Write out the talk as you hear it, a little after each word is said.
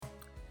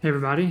Hey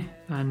everybody,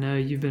 I know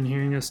you've been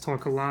hearing us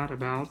talk a lot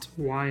about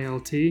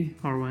YLT,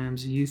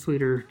 RYM's Youth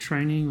Leader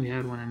Training. We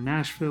had one in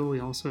Nashville, we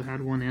also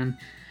had one in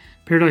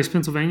Paradise,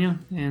 Pennsylvania,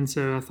 and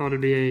so I thought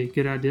it'd be a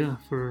good idea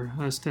for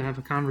us to have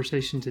a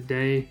conversation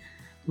today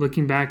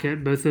looking back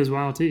at both those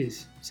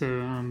YLTs. So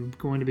I'm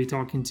going to be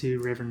talking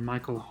to Reverend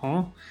Michael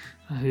Hall,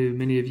 who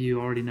many of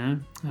you already know.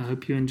 I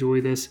hope you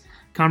enjoy this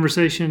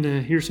conversation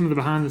to hear some of the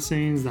behind the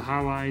scenes, the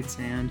highlights,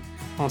 and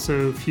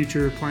also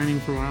future planning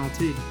for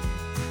YLT.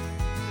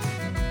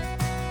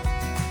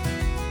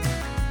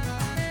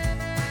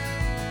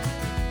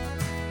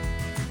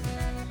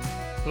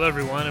 Hello,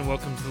 everyone, and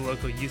welcome to The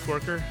Local Youth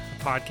Worker,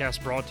 a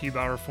podcast brought to you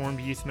by Reformed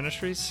Youth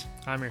Ministries.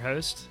 I'm your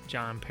host,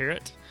 John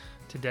Parrott.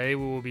 Today,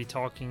 we will be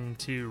talking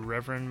to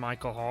Reverend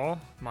Michael Hall.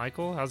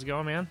 Michael, how's it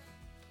going, man?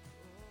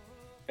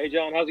 Hey,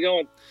 John, how's it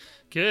going?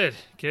 Good.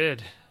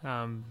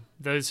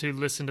 Those who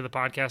listen to the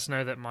podcast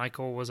know that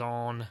Michael was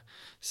on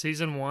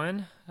Season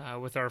 1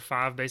 with our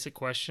 5 basic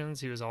questions.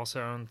 He was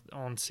also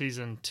on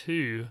Season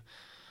 2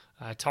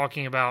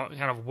 talking about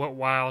kind of what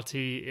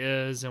YLT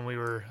is, and we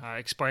were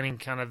explaining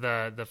kind of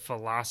the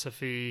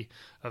philosophy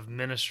of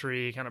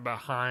ministry, kind of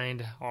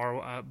behind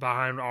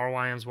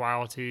RYM's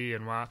YLT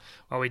and why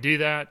we do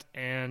that.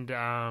 And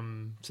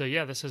so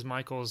this is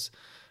Michael's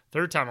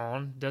third time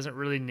on. Doesn't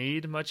really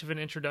need much of an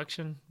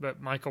introduction,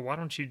 but Michael, why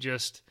don't you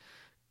just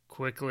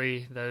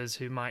quickly, those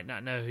who might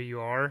not know who you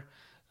are,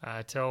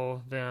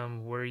 tell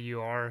them where you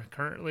are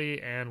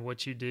currently and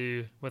what you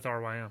do with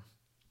RYM.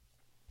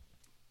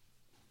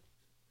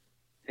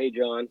 Hey,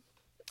 John,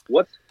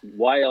 what's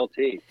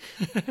YLT?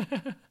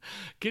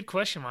 Good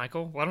question,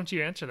 Michael. Why don't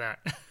you answer that?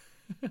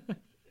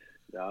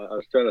 No, I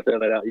was trying to throw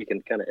that out. You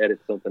can kind of edit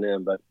something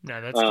in, but no,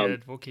 that's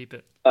good. We'll keep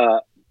it.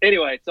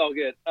 Anyway, it's all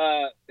good.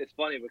 It's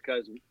funny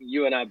because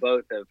you and I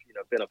both have,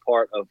 been a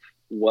part of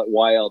what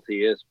YLT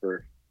is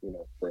for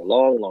a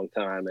long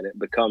time, and it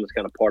becomes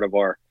kind of part of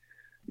our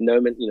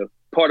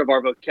part of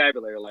our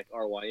vocabulary, like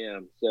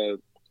RYM. So,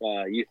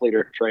 youth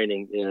leader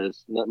training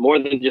is not more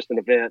than just an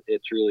event.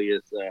 It truly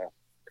is.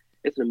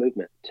 It's a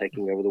movement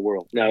taking over the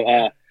world.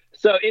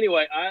 So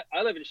anyway,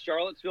 I live in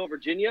Charlottesville,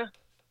 Virginia,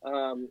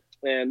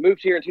 and moved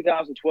here in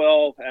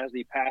 2012 as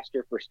the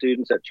pastor for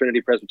students at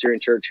Trinity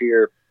Presbyterian Church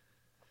here.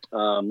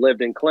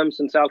 Lived in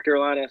Clemson, South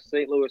Carolina,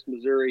 St. Louis,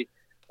 Missouri,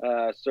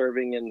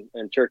 serving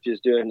in churches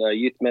doing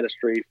youth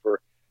ministry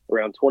for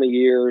around 20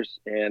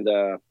 years. And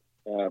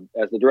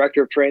as the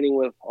director of training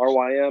with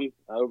RYM,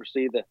 I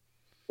oversee the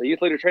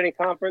Youth Leader Training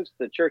Conference,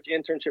 the church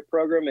internship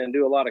program, and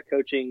do a lot of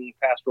coaching,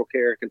 pastoral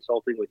care,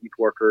 consulting with youth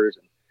workers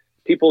and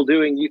people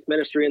doing youth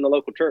ministry in the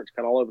local church,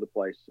 kind of all over the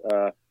place.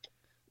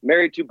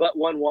 Married to but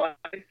one wife,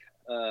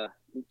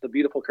 the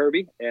beautiful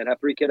Kirby, and have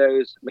 3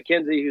 kiddos,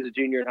 Mackenzie, who's a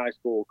junior in high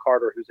school,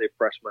 Carter, who's a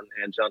freshman,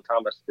 and John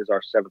Thomas is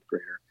our 7th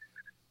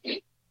grader.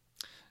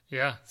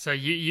 Yeah, so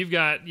you've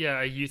got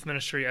a youth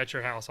ministry at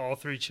your house. All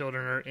 3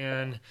 children are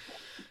in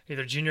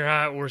either junior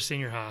high or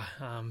senior high,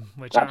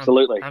 which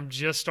absolutely. I'm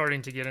just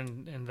starting to get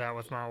in that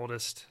with my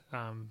oldest.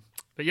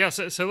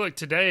 So look,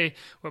 today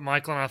what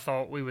Michael and I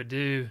thought we would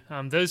do,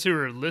 those who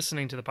are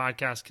listening to the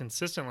podcast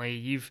consistently,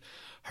 you've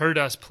heard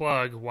us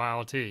plug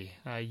YLT,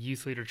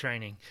 Youth Leader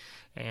Training,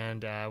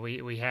 and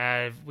we've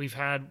had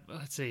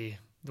let's see,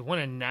 the one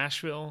in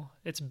Nashville.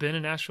 It's been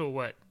in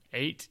Nashville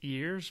 8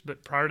 years,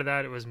 but prior to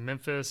that, it was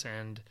Memphis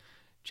and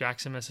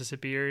Jackson,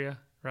 Mississippi area,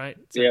 right?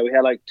 So, we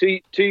had like two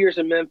years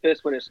in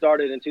Memphis when it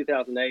started in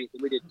 2008.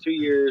 We did 2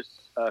 years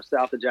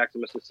south of Jackson,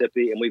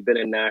 Mississippi, and we've been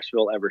in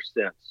Nashville ever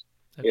since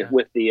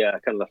with the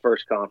kind of the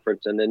first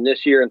conference. And then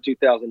this year in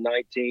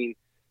 2019,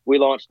 we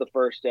launched the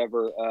first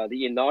ever,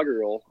 the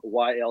inaugural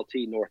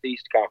YLT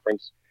Northeast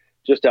Conference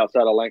just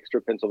outside of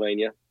Lancaster,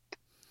 Pennsylvania.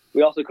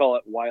 We also call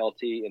it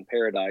YLT in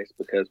Paradise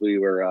because we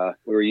were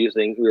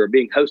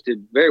being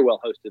hosted, very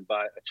well hosted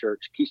by a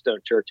church,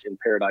 Keystone Church in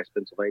Paradise,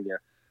 Pennsylvania.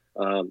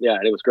 And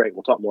it was great.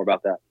 We'll talk more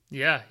about that.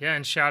 Yeah,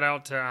 and shout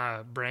out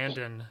to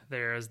Brandon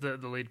there as the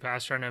lead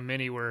pastor. I know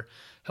many were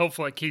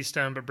helpful at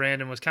Keystone, but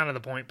Brandon was kind of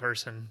the point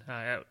person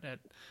at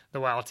the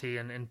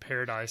YLT in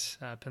Paradise,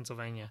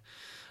 Pennsylvania.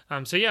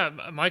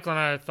 Michael and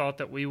I thought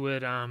that we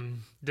would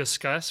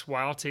discuss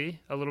YLT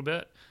a little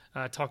bit.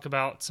 Talk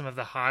about some of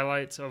the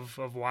highlights of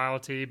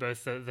YLT,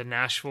 both the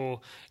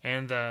Nashville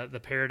and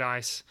the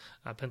Paradise,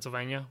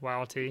 Pennsylvania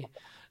YLT.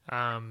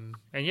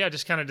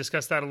 Just kind of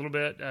discuss that a little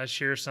bit,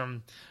 share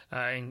some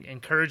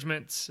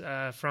encouragements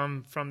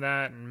from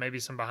that, and maybe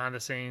some behind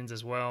the scenes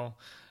as well.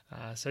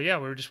 We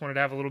just wanted to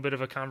have a little bit of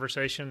a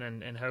conversation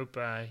and hope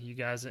you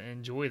guys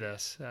enjoy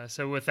this.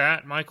 So with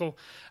that, Michael,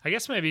 I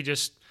guess maybe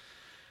just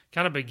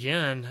kind of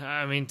begin.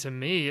 I mean, to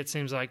me, it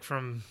seems like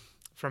from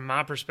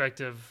my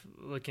perspective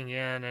looking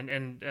in,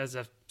 and as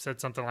I've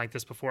said something like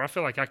this before, I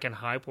feel like I can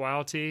hype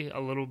YLT a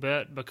little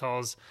bit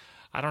because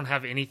I don't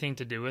have anything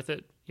to do with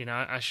it.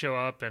 I show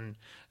up and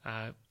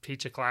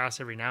teach a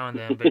class every now and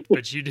then,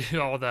 but you do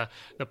all the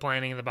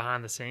planning and the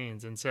behind the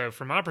scenes. And so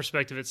from my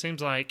perspective, it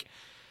seems like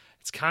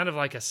it's kind of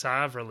like a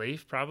sigh of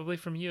relief probably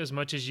from you as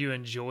much as you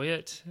enjoy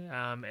it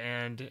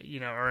and,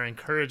 are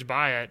encouraged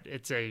by it.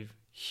 It's a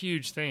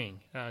huge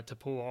thing to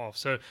pull off.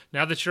 So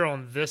now that you're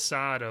on this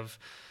side of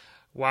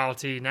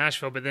YLT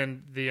Nashville, but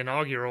then the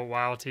inaugural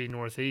YLT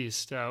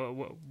Northeast,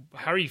 how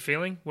are you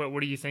feeling?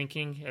 What are you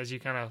thinking as you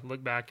kind of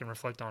look back and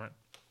reflect on it?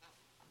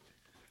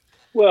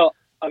 Well,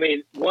 I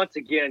mean, once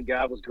again,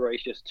 God was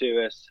gracious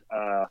to us.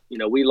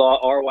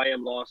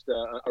 RYM lost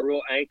a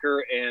real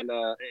anchor and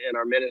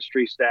our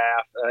ministry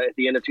staff at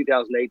the end of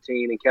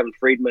 2018, and Kevin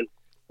Friedman,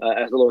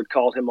 as the Lord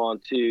called him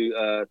on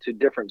to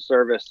different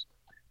service.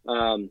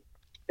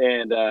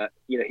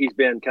 He's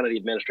been kind of the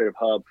administrative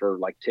hub for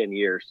like 10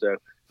 years. So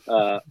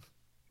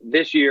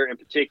this year in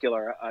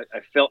particular,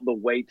 I felt the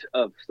weight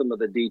of some of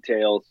the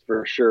details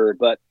for sure.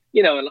 But,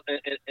 in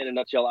a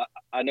nutshell,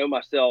 I know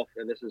myself,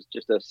 and this is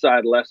just a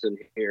side lesson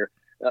here.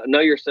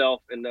 Know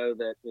yourself and know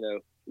that,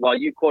 while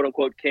you quote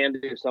unquote can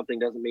do something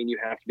doesn't mean you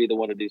have to be the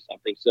one to do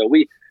something. So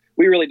we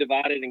really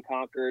divided and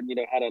conquered,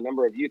 had a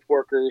number of youth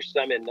workers,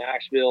 some in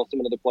Nashville,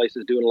 some in other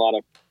places doing a lot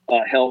of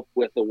help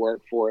with the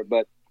work for it.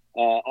 But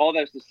all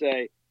that's to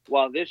say,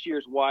 while this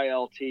year's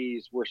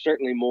YLTs were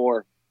certainly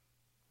more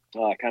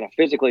kind of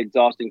physically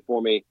exhausting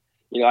for me,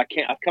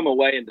 I've come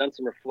away and done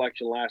some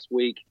reflection last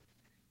week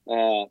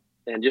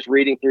and just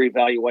reading through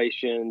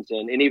evaluations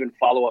and even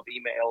follow-up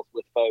emails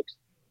with folks.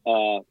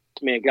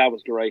 Man, God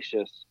was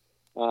gracious.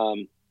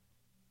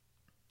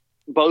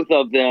 Both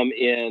of them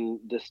in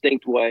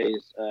distinct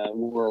ways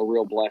were a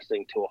real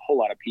blessing to a whole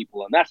lot of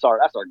people. And that's our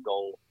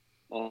goal.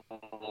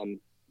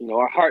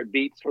 Our heart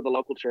beats for the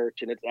local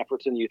church and its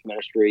efforts in youth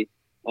ministry.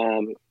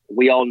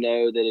 We all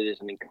know that it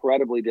is an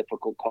incredibly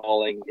difficult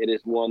calling. It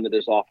is one that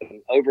is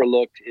often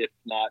overlooked, if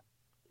not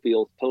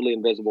feels totally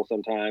invisible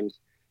sometimes.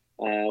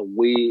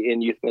 We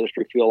in youth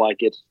ministry feel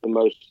like it's the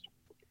most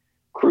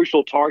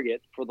crucial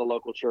target for the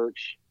local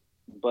church,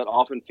 but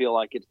often feel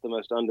like it's the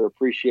most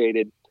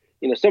underappreciated.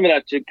 Some of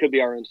that could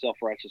be our own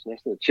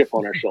self-righteousness and a chip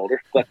on our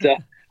shoulder, but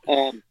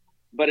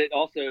it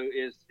also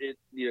is,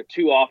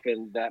 too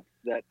often that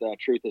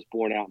truth is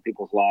borne out in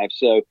people's lives.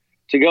 So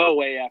to go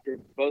away after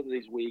both of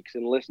these weeks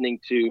and listening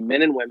to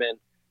men and women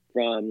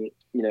from,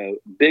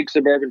 big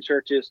suburban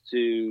churches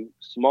to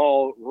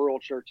small rural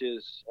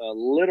churches,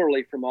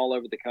 literally from all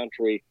over the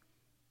country,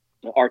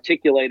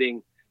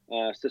 articulating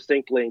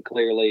succinctly and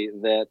clearly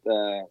that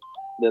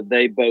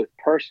they both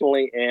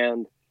personally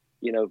and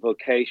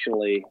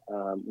vocationally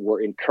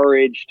were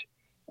encouraged.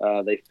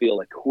 They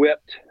feel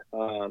equipped,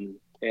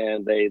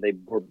 and they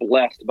were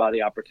blessed by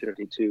the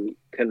opportunity to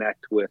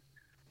connect with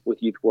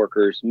youth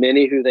workers,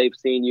 many who they've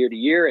seen year to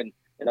year, and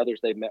others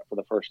they've met for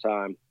the first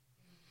time.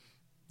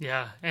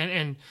 Yeah.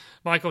 And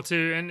Michael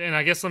too. And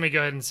I guess let me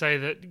go ahead and say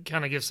that,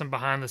 kind of give some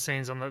behind the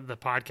scenes on the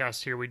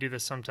podcast here. We do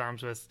this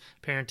sometimes with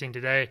Parenting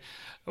Today.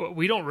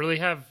 We don't really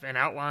have an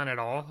outline at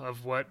all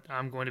of what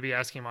I'm going to be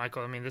asking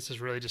Michael. I mean, this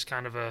is really just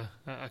kind of a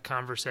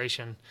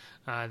conversation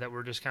that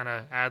we're just kind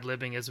of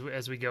ad-libbing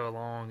as we go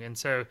along. And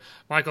so,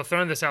 Michael,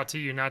 throwing this out to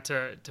you, not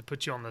to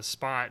put you on the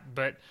spot,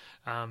 but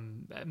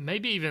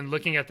maybe even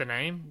looking at the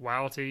name,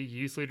 YLT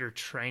Youth Leader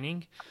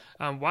Training.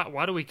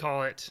 Why do we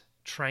call it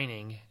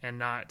training and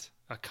not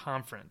a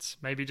conference?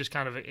 Maybe just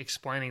kind of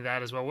explaining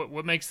that as well.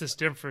 What makes this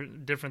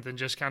different than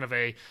just kind of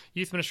a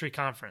youth ministry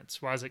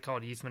conference? Why is it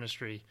called Youth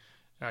Ministry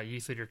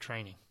Youth Leader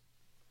Training?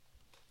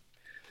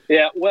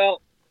 Yeah,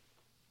 well,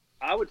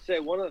 I would say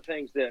one of the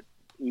things that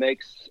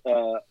makes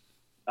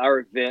our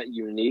event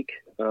unique,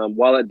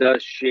 while it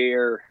does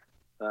share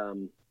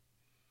some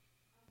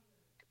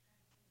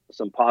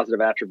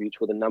positive attributes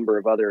with a number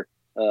of other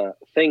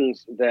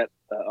things that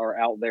are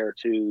out there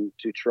to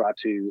try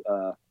to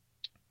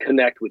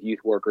connect with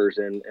youth workers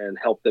and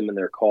help them in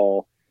their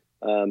call.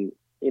 RYM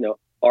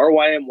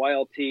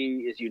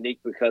YLT is unique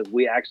because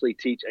we actually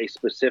teach a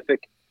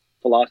specific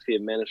philosophy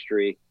of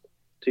ministry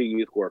to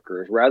youth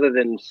workers, rather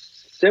than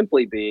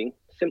simply is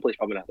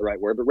probably not the right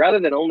word, but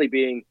rather than only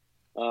being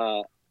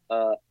an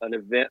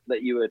event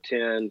that you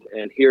attend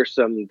and hear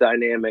some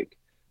dynamic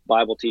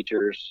Bible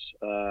teachers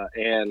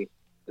and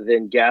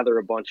then gather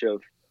a bunch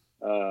of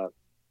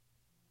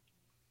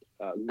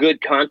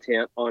good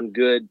content on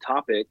good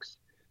topics.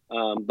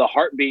 The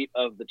heartbeat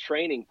of the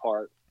training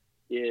part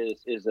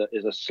is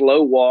a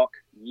slow walk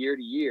year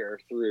to year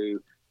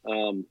through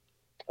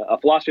a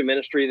philosophy of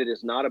ministry that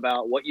is not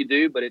about what you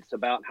do, but it's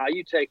about how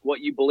you take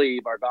what you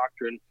believe, our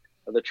doctrine,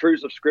 the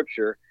truths of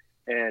Scripture,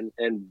 and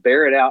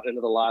bear it out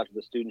into the lives of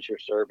the students you're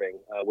serving,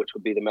 which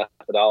would be the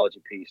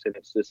methodology piece. And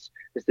it's this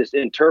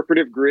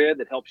interpretive grid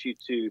that helps you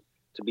to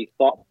be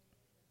thoughtful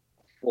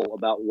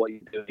about what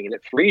you're doing, and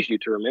it frees you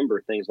to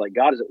remember things like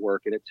God is at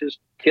work, and it's just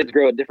kids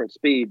grow at different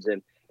speeds,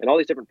 and all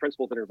these different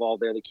principles that are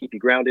involved there that keep you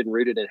grounded and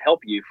rooted and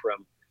help you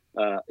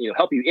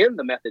help you in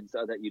the methods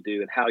that you do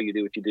and how you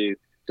do what you do,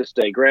 to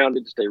stay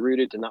grounded, to stay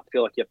rooted, to not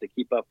feel like you have to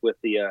keep up with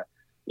the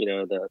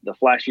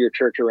flashier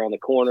church around the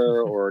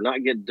corner, or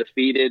not get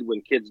defeated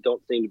when kids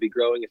don't seem to be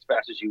growing as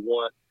fast as you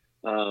want.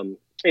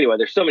 Anyway,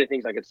 there's so many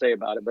things I could say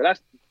about it, but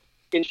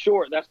in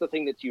short, that's the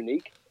thing that's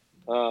unique.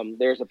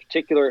 There's a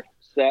particular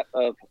set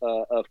of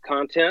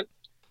content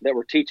that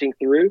we're teaching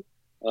through,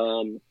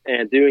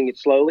 and doing it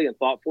slowly and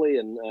thoughtfully,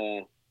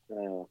 and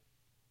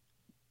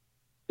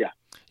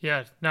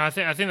Yeah, no, I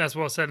think that's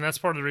well said, and that's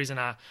part of the reason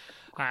I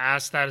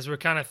asked that is we're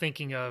kind of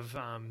thinking of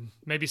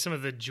maybe some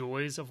of the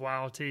joys of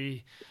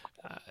YLT.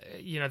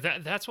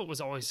 That's what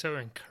was always so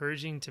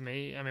encouraging to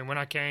me. I mean, when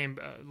I came,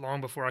 long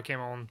before I came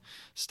on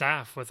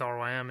staff with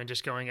RYM and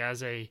just going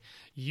as a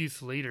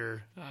youth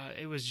leader,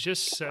 it was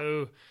just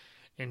so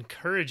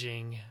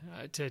encouraging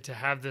to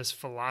have this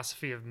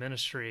philosophy of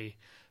ministry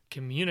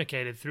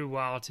communicated through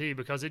YLT,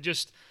 because it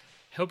just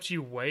helped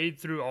you wade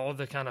through all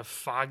the kind of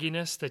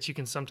fogginess that you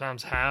can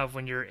sometimes have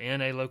when you're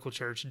in a local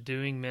church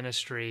doing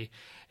ministry.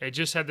 It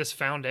just had this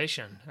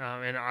foundation,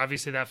 and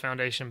obviously that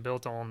foundation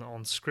built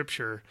on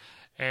Scripture,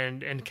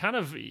 and kind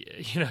of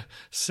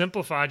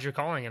simplified your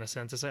calling in a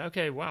sense. It's like,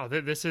 okay, wow,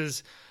 this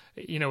is,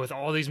 with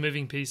all these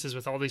moving pieces,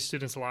 with all these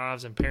students'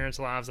 lives and parents'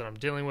 lives that I'm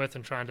dealing with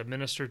and trying to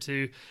minister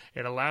to,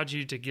 it allowed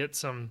you to get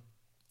some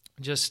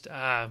just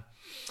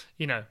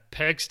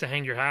pegs to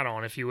hang your hat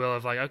on, if you will,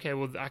 of like, okay,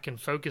 well, I can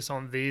focus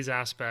on these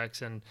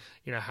aspects, and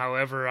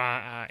however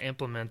I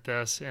implement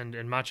this, and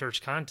in my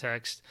church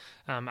context,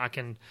 I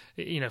can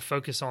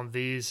focus on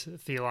these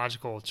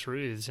theological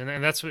truths,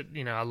 and that's what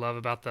I love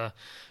about the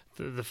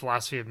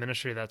philosophy of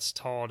ministry that's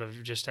taught,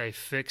 of just a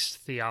fixed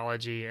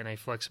theology and a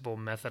flexible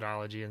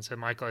methodology. And so,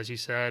 Michael, as you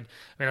said,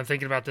 I mean, I'm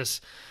thinking about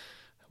this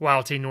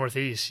YLT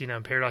Northeast,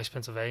 in Paradise,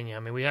 Pennsylvania. I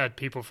mean, we had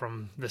people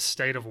from the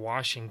state of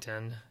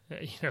Washington,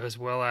 as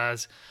well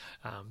as,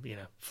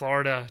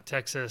 Florida,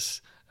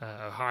 Texas,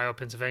 Ohio,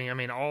 Pennsylvania. I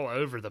mean, all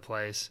over the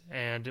place.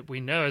 And we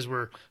know, as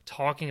we're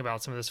talking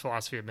about some of this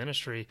philosophy of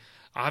ministry,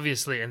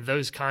 obviously in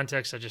those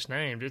contexts I just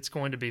named, it's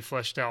going to be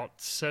fleshed out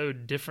so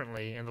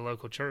differently in the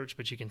local church.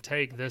 But you can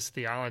take this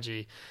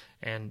theology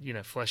and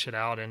flesh it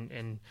out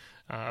in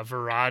a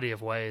variety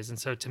of ways. And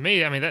so to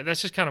me, I mean,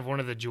 that's just kind of one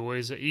of the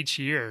joys each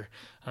year.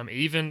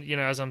 Even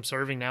as I'm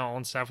serving now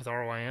on staff with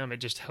RYM, it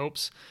just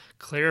helps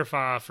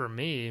clarify for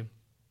me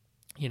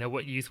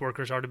what youth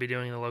workers are to be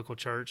doing in the local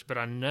church. But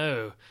I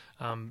know,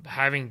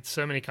 having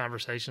so many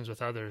conversations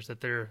with others, that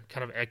they're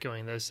kind of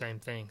echoing those same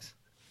things.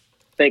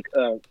 I think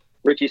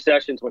Richie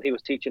Sessions, when he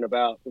was teaching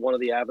about one of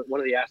the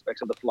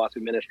aspects of the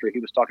philosophy of ministry, he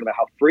was talking about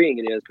how freeing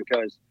it is,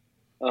 because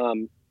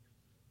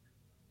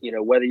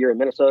whether you're in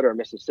Minnesota or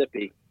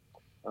Mississippi,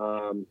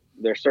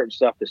 there's certain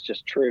stuff that's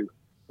just true.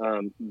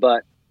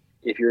 But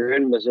if you're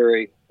in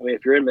Missouri,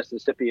 if you're in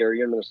Mississippi or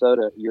you're in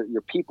Minnesota,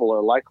 your people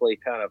are likely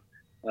kind of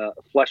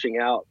fleshing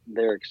out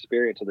their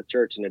experience of the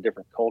church in a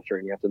different culture,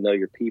 and you have to know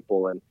your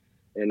people, and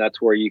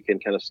that's where you can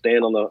kind of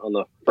stand on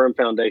the firm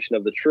foundation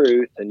of the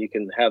truth, and you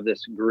can have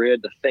this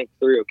grid to think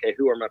through. Okay,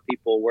 who are my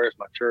people? Where's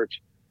my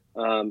church?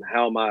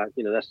 How am I?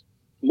 That's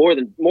more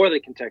than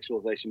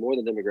contextualization, more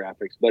than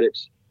demographics. But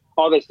it's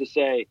all this to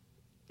say,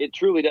 it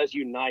truly does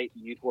unite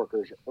youth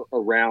workers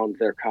around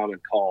their common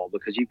call,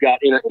 because you've got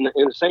in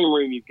the same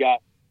room, you've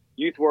got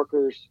youth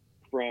workers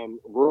from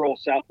rural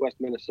Southwest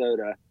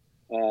Minnesota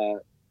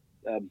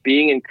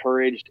being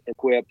encouraged and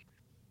equipped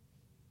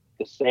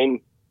the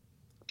same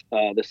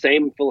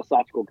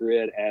philosophical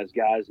grid as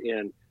guys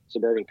in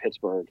suburban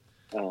Pittsburgh,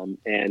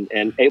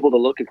 and able to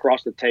look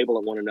across the table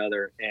at one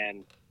another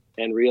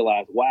and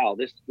realize, wow,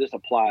 this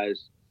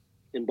applies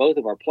in both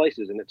of our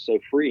places, and it's so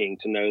freeing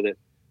to know that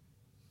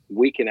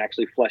we can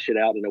actually flesh it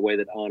out in a way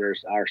that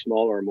honors our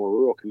smaller or more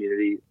rural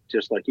community,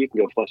 just like you can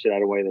go flesh it out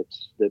in a way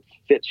that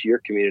fits your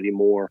community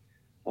more.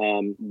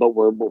 But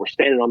we're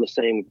standing on the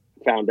same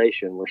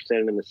foundation. We're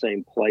standing in the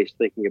same place,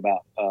 thinking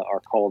about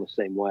our call the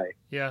same way.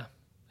 Yeah,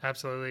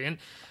 absolutely. And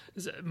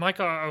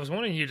Michael, I was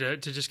wanting you to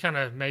just kind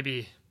of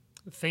maybe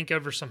think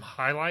over some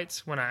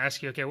highlights when I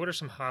ask you, okay, what are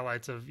some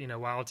highlights of,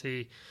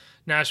 YLT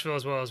Nashville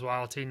as well as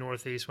YLT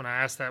Northeast? When I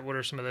ask that, what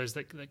are some of those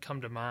that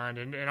come to mind?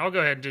 And I'll go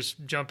ahead and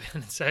just jump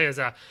in and say, as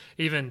I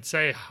even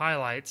say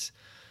highlights,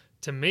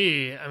 to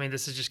me, I mean,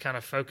 this is just kind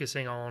of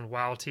focusing on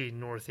YLT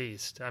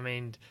Northeast. I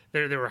mean,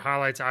 there were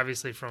highlights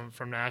obviously from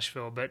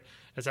Nashville, but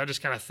as I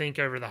just kind of think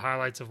over the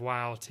highlights of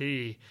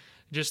YLT,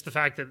 just the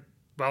fact that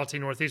YLT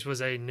Northeast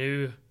was a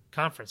new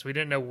conference. We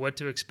didn't know what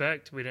to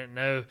expect. We didn't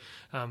know,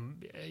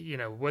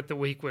 what the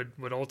week would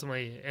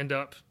ultimately end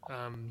up,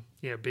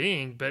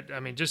 being. But I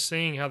mean, just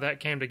seeing how that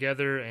came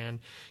together and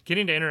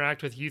getting to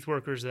interact with youth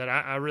workers that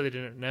I really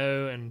didn't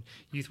know, and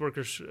youth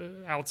workers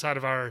outside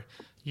of our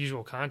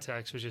usual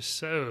context, was just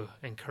so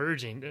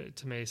encouraging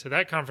to me. So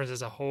that conference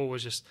as a whole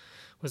was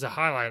a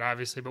highlight,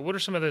 obviously. But what are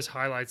some of those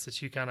highlights that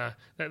you kind of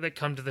that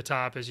come to the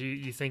top as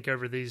you think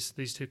over these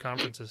two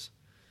conferences?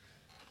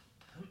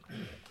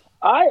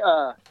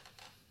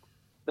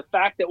 The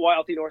fact that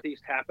YLT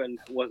Northeast happened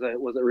was a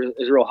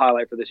real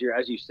highlight for this year.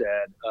 As you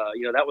said,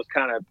 that was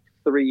kind of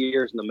 3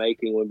 years in the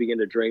making when we began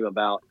to dream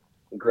about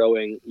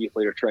growing youth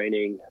leader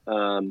training.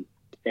 And,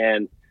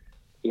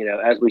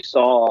 as we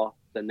saw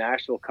the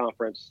national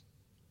conference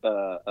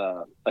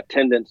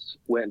attendance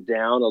went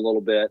down a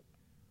little bit,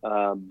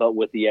 but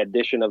with the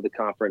addition of the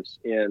conference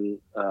in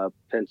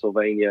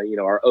Pennsylvania,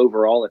 our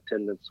overall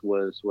attendance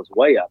was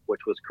way up,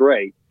 which was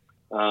great.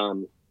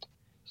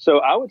 So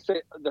I would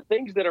say the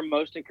things that are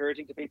most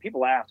encouraging to me,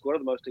 people ask, what are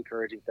the most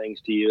encouraging things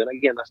to you? And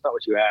again, that's not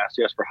what you asked.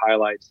 You asked for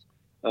highlights.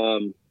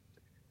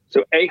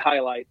 So a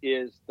highlight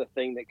is the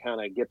thing that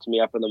kind of gets me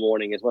up in the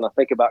morning is when I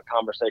think about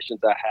conversations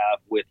I have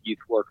with youth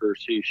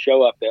workers who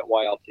show up at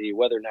YLT,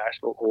 whether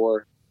Nashville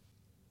or,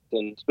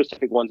 and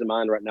specific ones in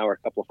mind right now are a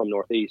couple from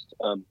Northeast.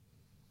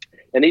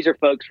 And these are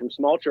folks from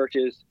small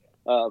churches,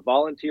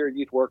 volunteer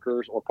youth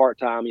workers or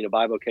part-time,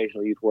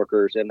 bivocational youth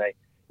workers. And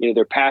they,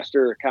 their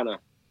pastor kind of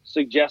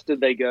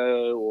suggested they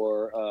go,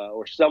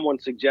 or someone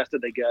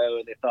suggested they go,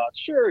 and they thought,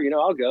 sure,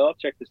 I'll go, I'll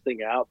check this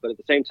thing out. But at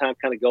the same time,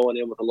 kind of going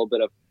in with a little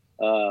bit of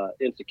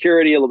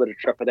insecurity, a little bit of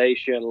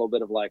trepidation, a little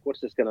bit of like, what's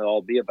this going to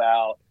all be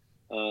about?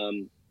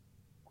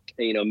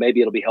 Maybe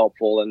it'll be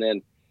helpful. And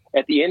then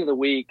at the end of the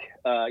week,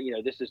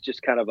 this is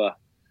just kind of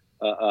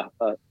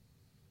a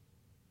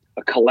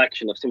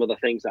collection of some of the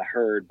things I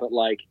heard. But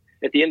like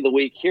at the end of the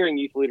week, hearing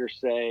youth leaders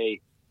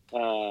say,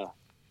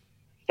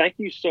 thank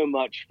you so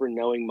much for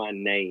knowing my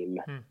name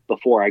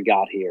before I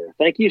got here.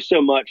 Thank you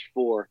so much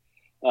for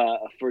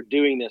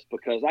doing this,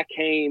 because I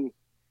came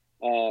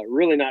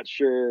really not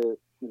sure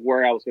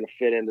where I was going to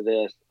fit into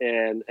this.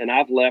 And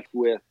I've left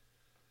with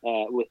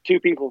two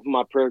people from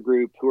my prayer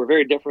group who are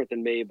very different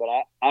than me, but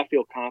I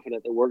feel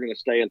confident that we're going to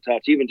stay in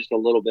touch even just a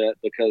little bit,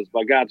 because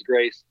by God's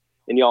grace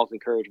and y'all's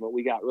encouragement,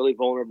 we got really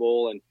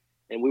vulnerable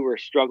and we were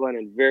struggling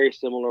in very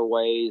similar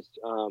ways.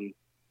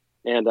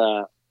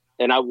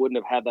 And I wouldn't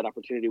have had that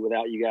opportunity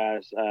without you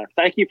guys.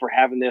 Thank you for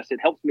having this. It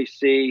helps me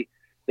see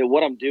that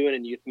what I'm doing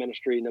in youth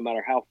ministry, no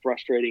matter how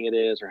frustrating it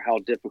is or how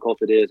difficult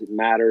it is, it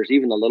matters.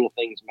 Even the little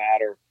things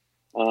matter.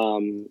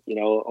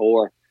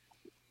 Or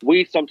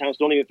we sometimes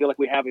don't even feel like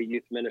we have a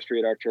youth ministry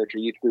at our church, a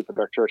youth group at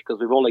our church, because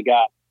we've only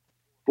got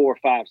 4,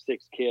 5,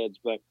 6 kids.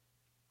 But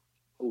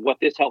what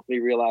this helped me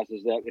realize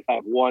is that if I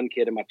have one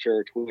kid in my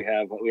church, we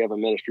have a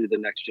ministry to the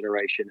next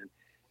generation.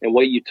 And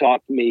what you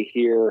taught me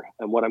here,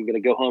 and what I'm going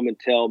to go home and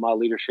tell my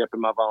leadership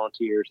and my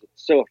volunteers,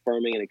 it's so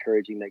affirming and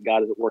encouraging that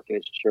God is at work in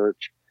His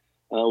church.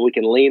 We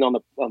can lean on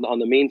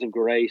the means of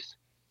grace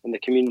and the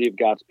community of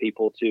God's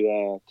people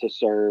to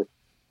serve.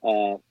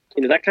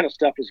 That kind of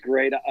stuff is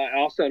great. I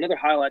also, another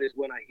highlight is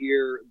when I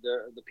hear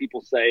the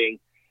people saying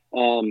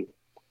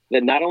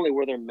that not only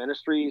were their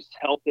ministries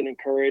helped and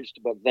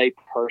encouraged, but they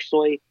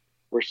personally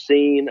were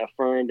seen,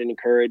 affirmed, and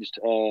encouraged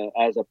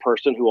as a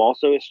person who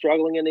also is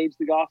struggling and needs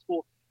the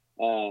gospel.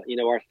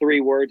 Our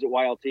 3 words at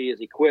YLT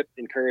is equip,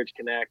 encourage,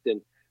 connect.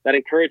 And that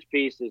encourage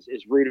piece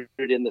is rooted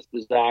in this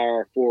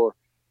desire for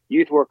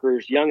youth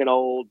workers, young and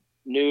old,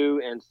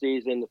 new and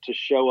seasoned, to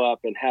show up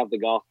and have the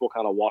gospel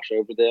kind of wash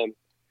over them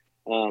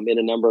in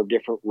a number of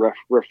different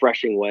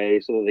refreshing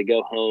ways, so that they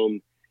go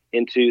home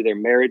into their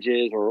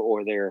marriages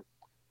or their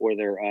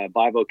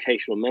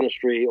bivocational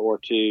ministry, or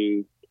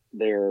to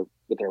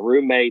with their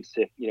roommates,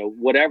 if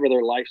whatever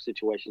their life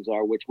situations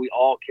are, which we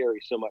all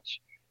carry so much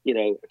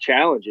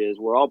challenges.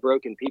 We're all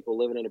broken people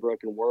living in a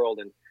broken world,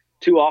 and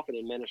too often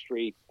in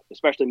ministry,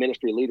 especially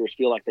ministry leaders,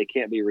 feel like they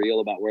can't be real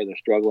about where they're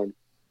struggling.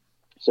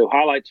 So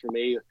highlights for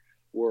me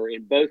were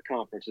in both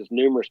conferences,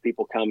 numerous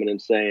people coming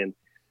and saying,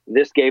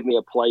 this gave me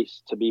a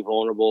place to be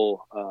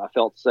vulnerable. I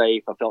felt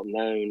safe. I felt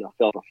known. I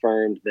felt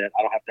affirmed that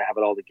I don't have to have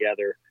it all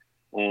together.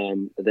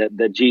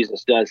 That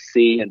Jesus does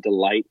see and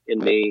delight in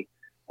me.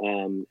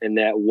 And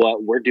that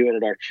what we're doing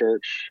at our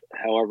church,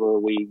 however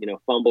we,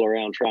 fumble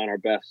around trying our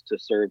best to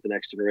serve the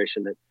next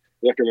generation, that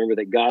we have to remember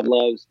that God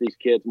loves these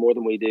kids more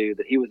than we do,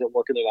 that He was at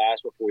work in their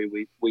lives before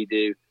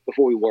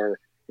we were,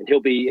 and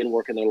He'll be in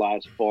work in their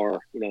lives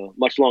for,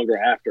 much longer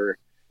after.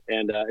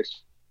 And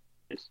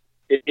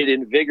it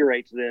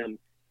invigorates them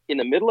in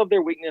the middle of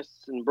their weakness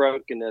and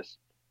brokenness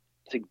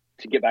to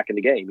get back in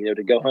the game,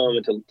 to go home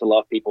and to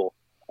love people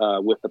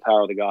with the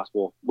power of the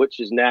gospel, which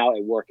is now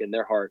at work in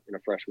their heart in a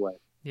fresh way.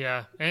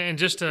 Yeah. And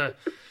just to,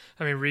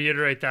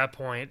 reiterate that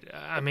point,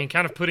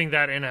 kind of putting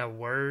that in a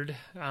word,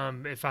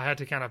 if I had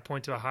to kind of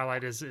point to a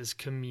highlight is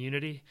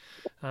community,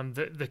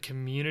 the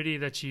community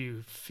that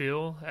you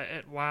feel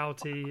at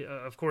YLT.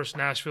 Of course,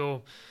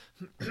 Nashville,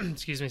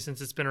 excuse me,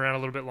 since it's been around a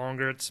little bit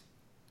longer, it's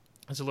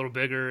a little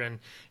bigger. And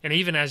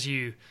even as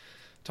you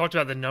talked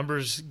about the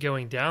numbers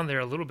going down there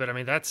a little bit,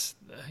 that's,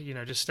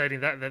 just stating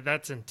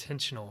that's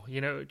intentional,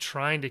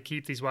 trying to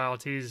keep these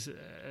YLTs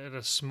at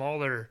a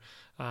smaller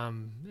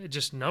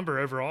just number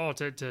overall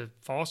to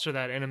foster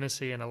that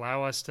intimacy and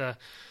allow us to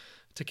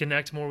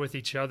connect more with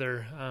each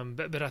other.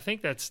 But I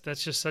think that's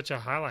just such a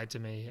highlight to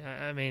me.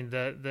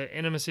 The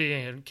intimacy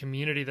and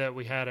community that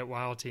we had at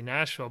YLT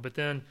Nashville, but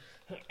then,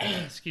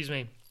 excuse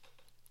me,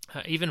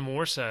 even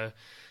more so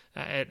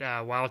at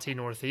YLT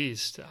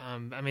Northeast.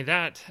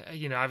 That,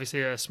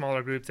 obviously a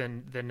smaller group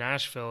than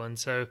Nashville. And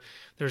so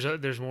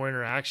there's more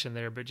interaction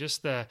there, but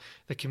just the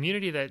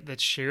community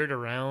that's shared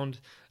around,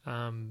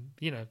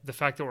 the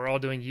fact that we're all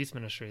doing youth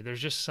ministry.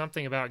 There's just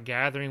something about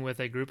gathering with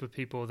a group of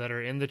people that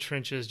are in the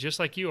trenches, just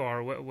like you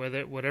are,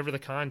 whatever the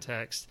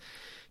context,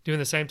 doing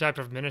the same type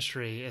of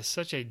ministry is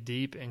such a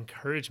deep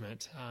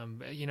encouragement.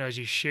 As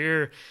you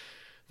share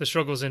the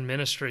struggles in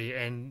ministry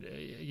and,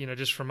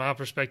 just from my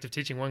perspective,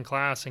 teaching one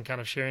class and kind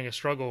of sharing a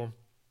struggle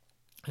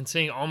and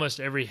seeing almost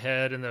every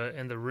head in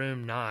the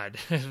room nod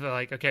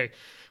like, okay,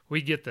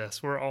 we get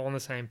this. We're all on the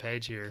same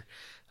page here.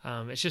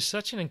 it's just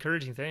such an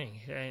encouraging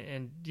thing.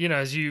 And,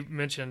 as you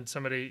mentioned,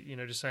 somebody,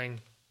 just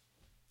saying,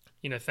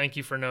 thank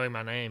you for knowing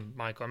my name,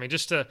 Michael. I mean,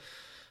 just to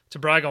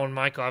brag on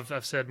Michael,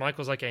 I've said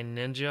Michael's like a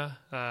ninja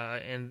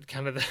in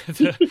kind of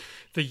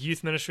the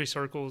youth ministry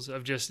circles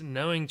of just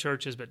knowing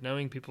churches, but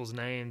knowing people's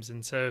names.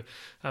 And so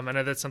I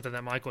know that's something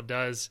that Michael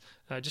does.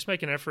 Just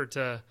make an effort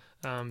to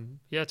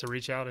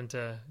reach out and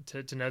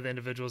to know the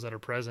individuals that are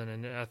present.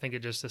 And I think it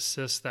just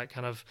assists that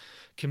kind of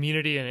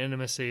community and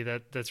intimacy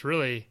that's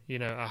really,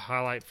 a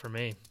highlight for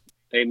me.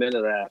 Amen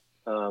to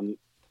that.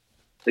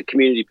 The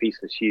community piece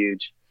is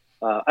huge.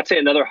 I'd say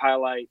another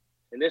highlight,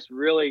 and this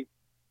really,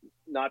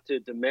 not to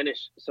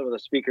diminish some of the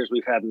speakers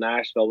we've had in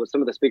Nashville, but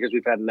some of the speakers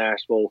we've had in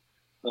Nashville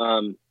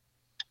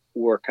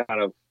were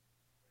kind of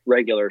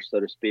regulars,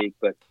 so to speak.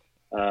 But,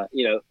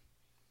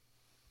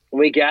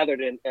 we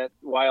gathered at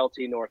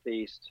YLT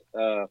Northeast,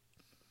 a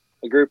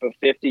group of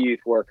 50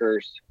 youth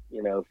workers,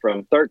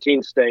 from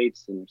 13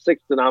 states and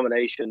 6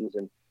 denominations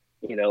and,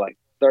 like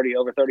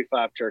over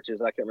 35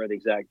 churches. I can't remember the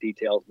exact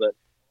details, but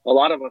a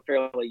lot of them are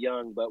fairly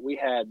young. But we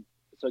had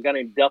a guy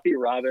named Duffy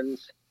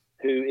Robbins,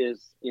 who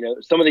is,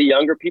 some of the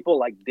younger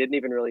people didn't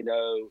even really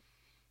know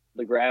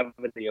the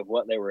gravity of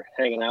what they were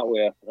hanging out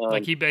with.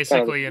 He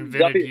basically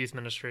invented youth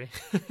ministry.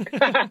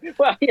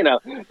 Well,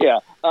 yeah.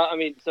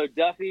 So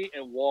Duffy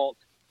and Walt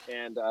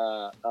and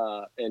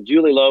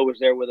Julie Lowe was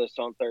there with us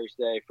on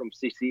Thursday from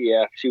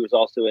CCEF. She was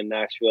also in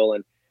Nashville,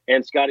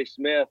 and Scotty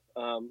Smith,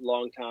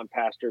 longtime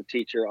pastor,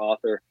 teacher,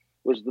 author,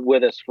 was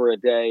with us for a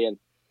day.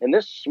 And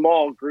this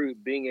small group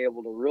being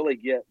able to really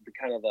get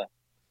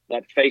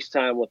that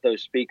FaceTime with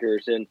those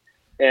speakers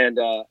and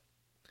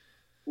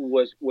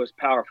was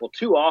powerful.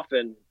 Too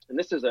often, and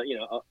this is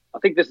I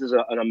think this is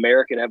an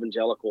American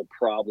evangelical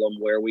problem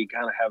where we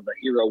kind of have the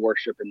hero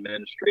worship in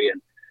ministry,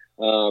 and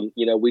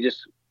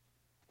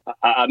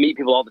I meet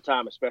people all the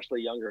time,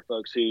 especially younger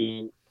folks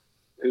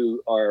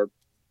who are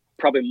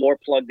probably more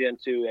plugged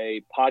into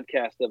a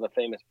podcast of a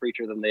famous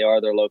preacher than they are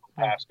their local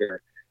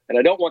pastor. And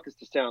I don't want this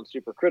to sound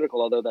super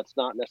critical, although that's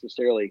not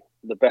necessarily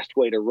the best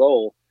way to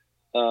roll.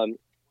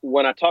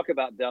 When I talk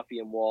about Duffy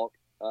and Walt,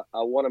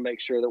 I want to make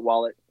sure that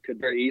while it could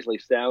very easily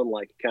sound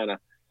like kind of,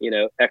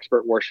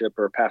 expert worship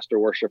or pastor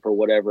worship or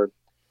whatever,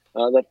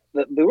 the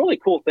really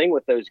cool thing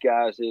with those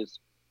guys is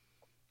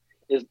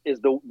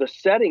the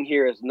setting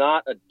here is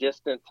not a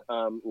distant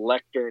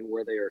lectern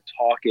where they are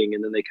talking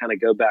and then they kind of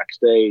go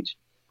backstage.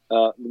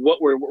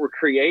 What we're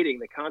creating,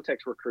 the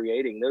context we're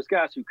creating, those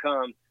guys who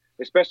come,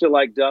 especially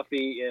like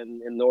Duffy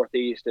in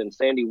Northeast and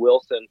Sandy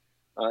Wilson,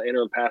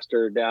 interim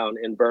pastor down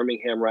in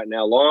Birmingham right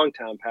now,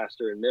 longtime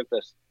pastor in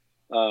Memphis.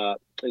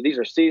 These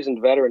are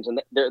seasoned veterans,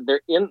 and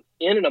they're in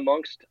and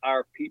amongst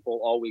our people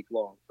all week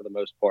long for the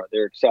most part.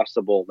 They're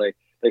accessible.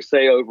 They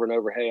say over and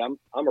over, "Hey,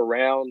 I'm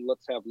around.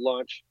 Let's have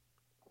lunch."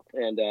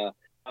 And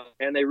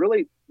they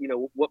really,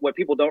 what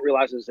people don't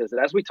realize is that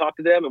as we talk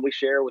to them and we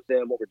share with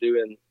them what we're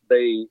doing,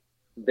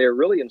 they're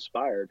really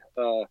inspired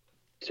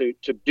to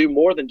do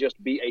more than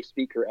just be a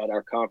speaker at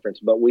our conference,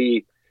 but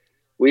we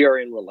are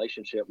in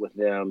relationship with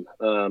them.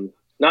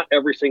 Not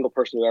every single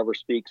person who ever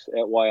speaks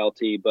at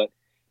YLT, but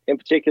in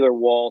particular,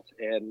 Walt,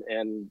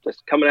 and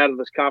just coming out of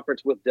this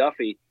conference with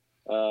Duffy,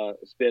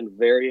 it's been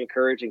very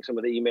encouraging. Some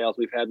of the emails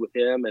we've had with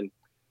him, and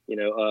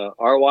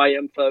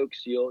RYM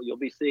folks, you'll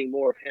be seeing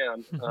more of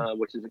him,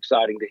 which is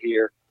exciting to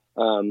hear.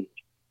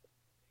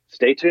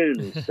 Stay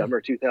tuned, summer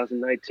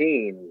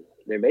 2019.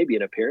 There may be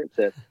an appearance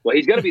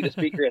he's going to be the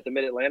speaker at the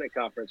Mid-Atlantic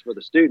Conference for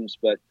the students,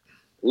 but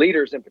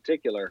leaders in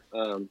particular.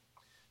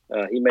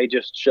 He may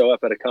just show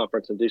up at a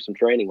conference and do some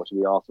training, which would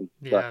be awesome.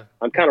 Yeah. But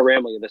I'm kind of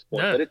rambling at this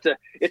point, but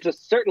it's a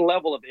certain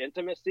level of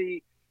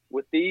intimacy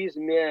with these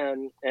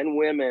men and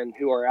women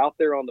who are out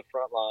there on the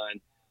front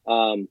line,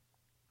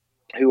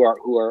 who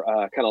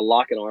are kind of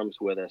locking arms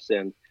with us.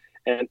 And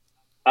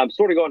I'm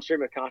sort of going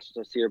stream of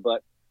consciousness here,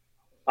 but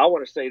I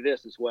want to say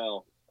this as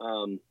well.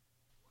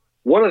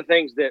 One of the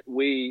things that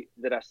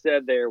I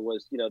said there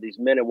was, these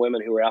men and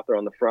women who are out there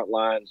on the front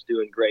lines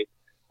doing great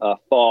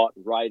thought,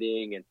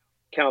 writing, and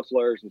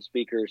counselors and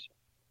speakers.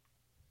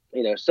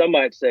 Some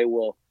might say,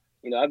 well,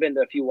 I've been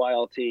to a few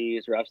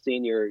YLTs, or I've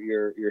seen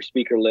your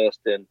speaker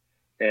list, and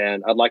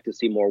I'd like to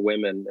see more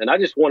women. And I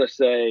just want to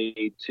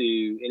say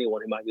to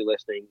anyone who might be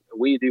listening,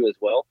 we do as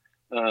well.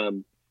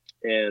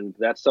 And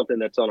that's something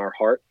that's on our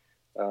heart.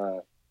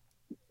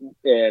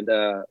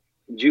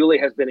 Julie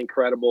has been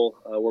incredible.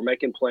 We're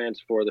making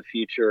plans for the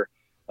future.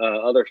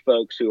 Other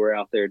folks who are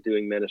out there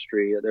doing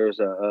ministry. There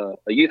was a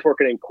youth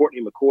worker named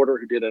Courtney McCorder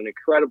who did an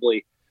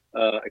incredibly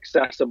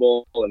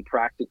accessible and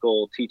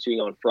practical teaching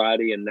on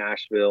Friday in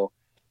Nashville.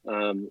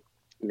 I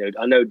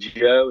know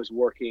Joe is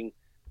working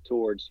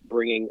towards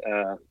bringing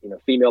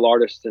female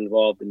artists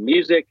involved in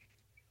music.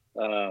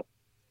 And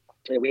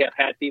we have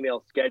had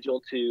females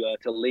scheduled to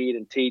lead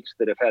and teach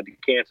that have had to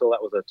cancel.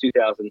 That was a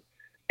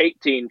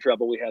 2018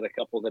 trouble. We had a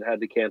couple that had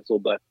to cancel,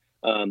 but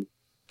I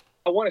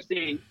want to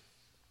see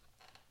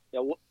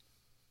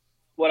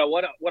what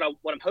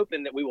I'm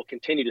hoping that we will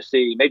continue to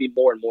see, maybe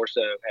more and more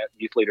so at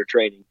youth leader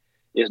training,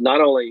 is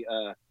not only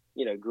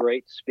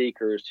great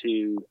speakers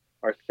who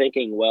are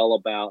thinking well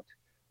about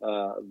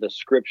the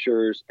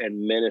scriptures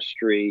and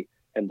ministry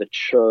and the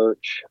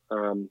church.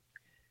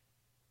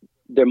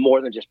 They're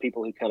more than just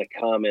people who kind of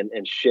come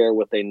and share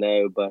what they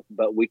know,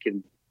 but we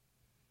can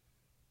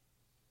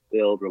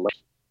build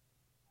relationships,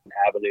 an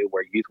avenue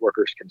where youth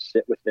workers can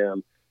sit with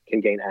them, can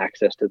gain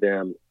access to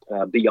them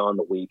beyond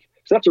the week.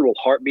 So that's a real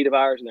heartbeat of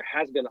ours, and there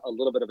has been a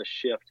little bit of a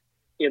shift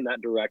in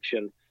that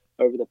direction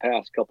over the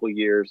past couple of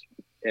years.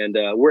 And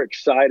we're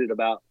excited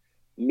about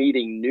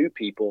meeting new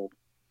people.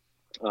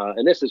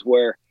 And this is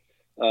where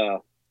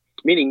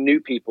meeting new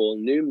people,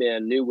 new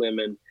men, new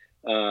women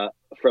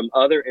from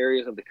other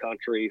areas of the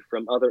country,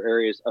 from other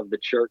areas of the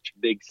church,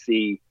 Big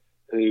C,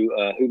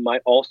 who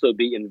might also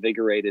be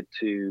invigorated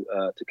to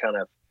kind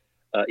of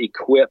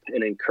equip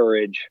and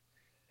encourage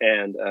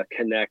and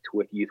connect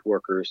with youth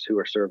workers who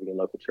are serving in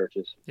local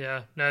churches.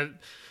 Yeah. Now,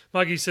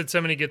 Mike, you said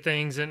so many good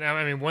things. And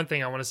I mean, one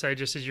thing I want to say,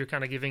 just as you're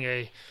kind of giving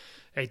a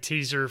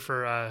teaser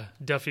for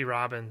Duffy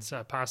Robbins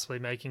possibly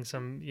making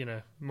some,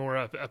 more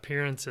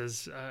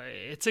appearances.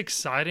 It's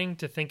exciting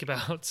to think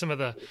about some of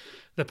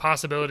the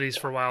possibilities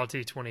for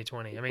YLT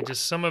 2020. I mean,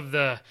 just some of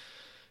the,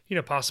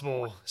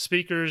 possible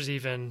speakers,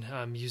 even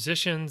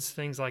musicians,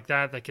 things like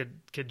that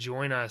could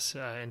join us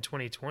in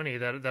 2020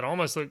 that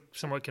almost look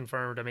somewhat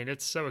confirmed. I mean,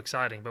 it's so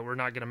exciting, but we're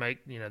not going to make,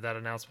 that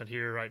announcement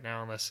here right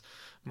now unless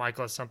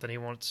Michael has something he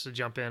wants to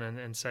jump in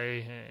and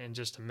say in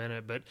just a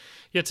minute. But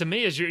yeah, to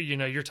me, as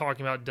you're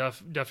talking about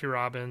Duffy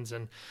Robbins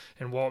and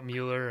Walt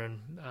Mueller,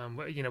 and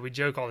we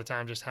joke all the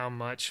time just how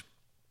much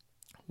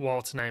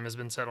Walt's name has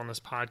been said on this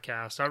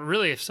podcast.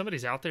 Really, if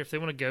somebody's out there, if they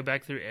want to go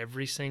back through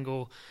every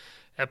single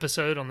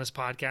episode on this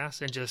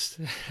podcast and just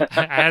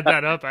add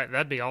that up,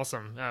 that'd be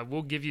awesome.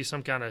 We'll give you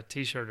some kind of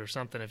t-shirt or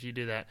something if you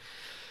do that.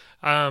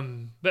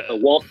 But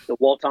the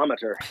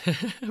Waltometer.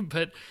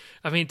 But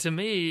I mean, to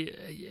me,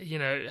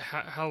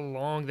 how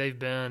long they've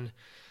been,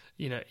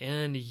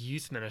 in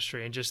youth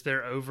ministry and just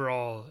their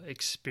overall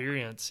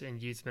experience in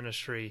youth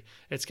ministry,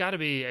 it's got to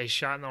be a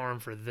shot in the arm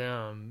for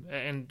them.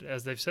 And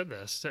as they've said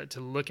this, to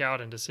look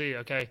out and to see,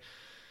 okay,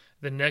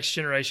 the next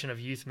generation of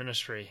youth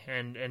ministry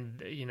and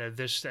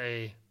this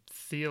a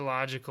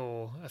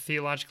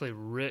theologically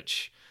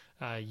rich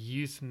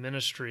youth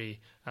ministry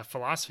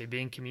philosophy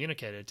being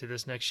communicated to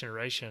this next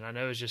generation, I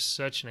know is just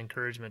such an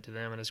encouragement to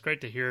them, and it's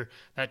great to hear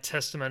that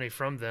testimony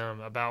from them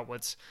about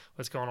what's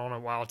going on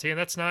at YLT. And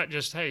that's not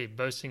just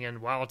boasting in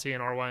YLT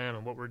and RYM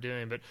and what we're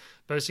doing, but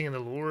boasting in the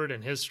Lord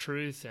and His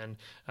truth and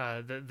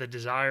the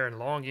desire and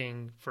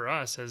longing for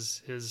us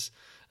as His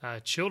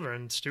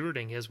children,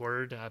 stewarding His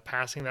word,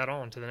 passing that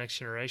on to the next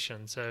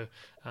generation. So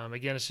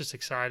again, it's just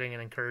exciting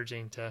and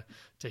encouraging to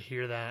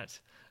hear that.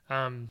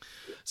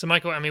 So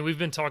Michael, I mean, we've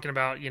been talking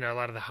about, a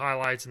lot of the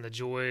highlights and the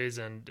joys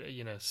and,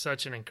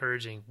 such an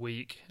encouraging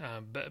week.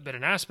 But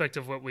an aspect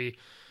of what we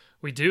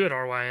do at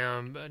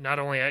RYM, not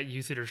only at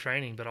Youth Leader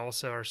Training, but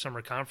also our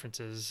summer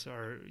conferences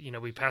are,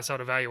 we pass out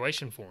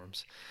evaluation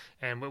forms.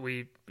 And what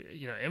we,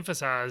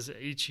 emphasize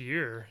each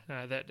year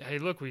that, hey,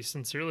 look, we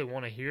sincerely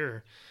want to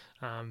hear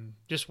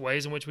just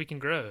ways in which we can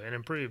grow and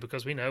improve,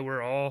 because we know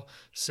we're all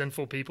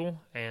sinful people.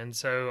 And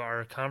so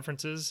our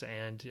conferences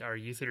and our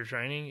youth leader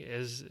training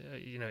is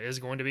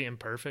going to be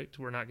imperfect.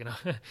 We're not going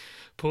to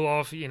pull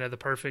off, the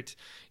perfect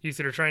youth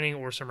leader training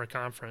or summer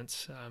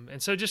conference.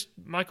 And so just,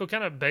 Michael,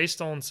 kind of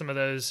based on some of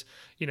those,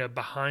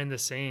 behind the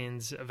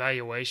scenes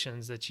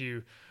evaluations that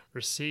you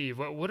receive,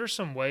 what are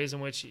some ways in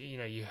which,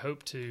 you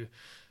hope to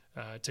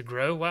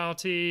grow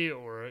YLT,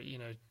 or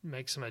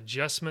make some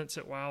adjustments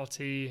at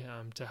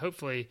YLT to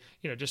hopefully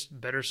just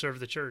better serve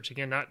the church?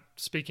 Again, not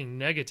speaking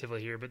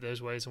negatively here, but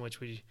those ways in which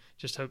we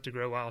just hope to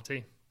grow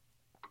YLT.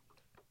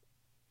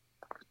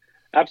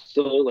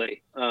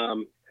 Absolutely.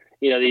 The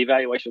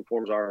evaluation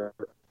forms are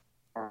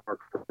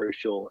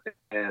crucial,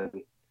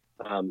 and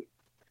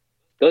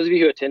those of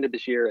you who attended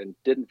this year and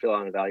didn't fill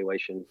out an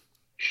evaluation,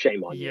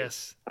 shame on you.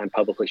 Yes. I'm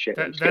publicly shamed.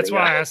 That's why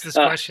I asked this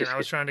question. I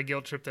was trying to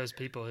guilt trip those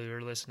people who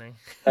are listening.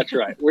 That's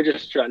right. We're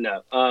just trying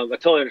to, I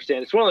totally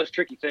understand. It's one of those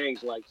tricky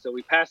things. So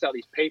we pass out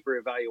these paper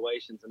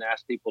evaluations and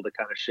ask people to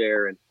kind of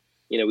share. And,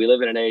 we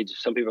live in an age,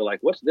 some people are like,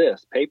 what's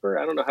this? Paper?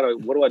 I don't know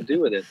what do I do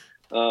with it?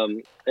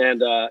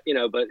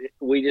 But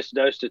we just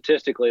know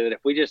statistically that if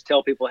we just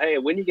tell people, hey,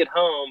 when you get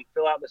home,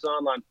 fill out this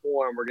online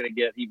form, we're going to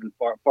get even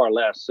far, far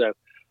less. So,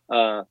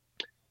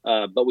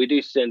 but we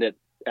do send it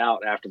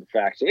out after the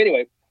fact. So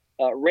anyway,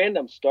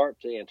 random start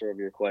to answer of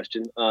your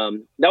question.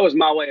 That was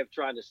my way of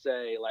trying to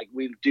say,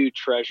 we do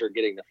treasure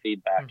getting the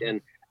feedback. Mm-hmm.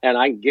 And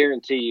I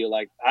guarantee you,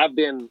 I've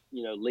been,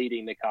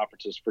 leading the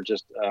conferences for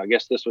just, I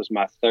guess this was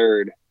my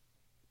third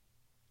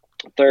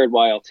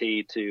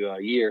YLT to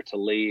year to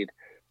lead,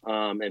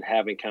 and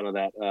having kind of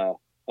that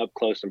up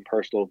close and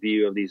personal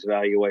view of these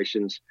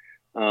evaluations.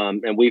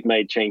 And we've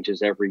made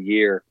changes every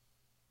year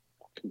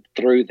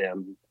through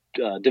them,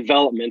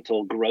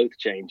 developmental growth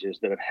changes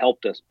that have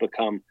helped us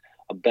become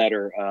a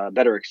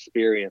better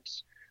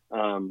experience,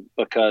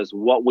 because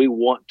what we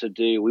want to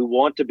do, we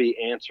want to be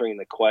answering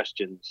the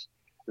questions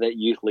that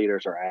youth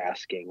leaders are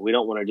asking. We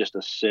don't want to just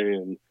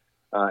assume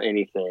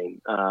anything.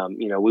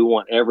 We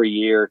want every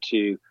year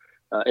to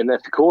and the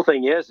cool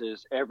thing is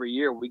every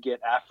year we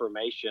get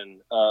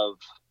affirmation of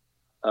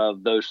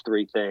those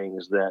three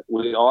things, that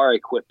we are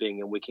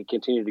equipping and we can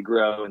continue to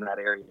grow in that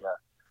area.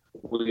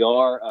 We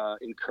are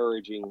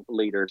encouraging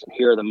leaders, and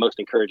here are the most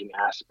encouraging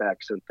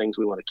aspects and things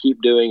we want to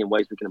keep doing and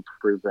ways we can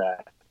improve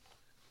that.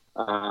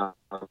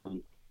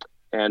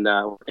 And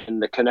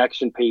the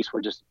connection piece,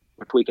 we're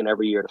tweaking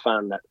every year to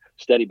find that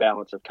steady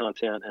balance of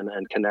content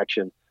and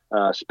connection,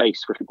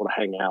 space for people to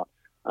hang out.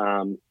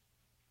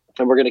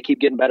 And we're going to keep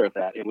getting better at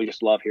that. And we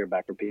just love hearing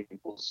back from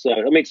people. So,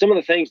 I mean, some of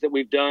the things that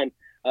we've done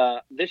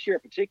this year in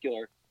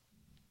particular,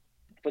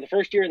 for the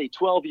first year in the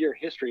 12-year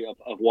history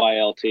of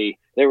YLT,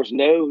 there was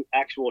no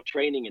actual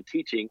training and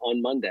teaching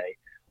on Monday.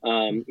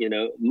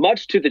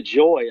 Much to the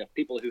joy of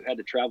people who had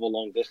to travel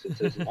long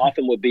distances, and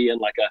often would be in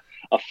like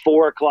a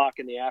 4:00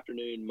 in the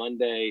afternoon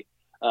Monday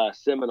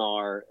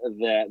seminar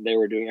that they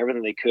were doing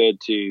everything they could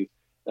to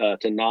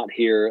not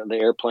hear the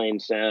airplane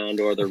sound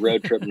or the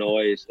road trip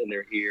noise in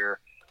their ear.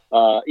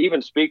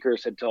 Even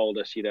speakers had told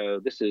us,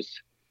 this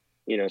is,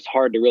 it's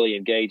hard to really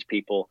engage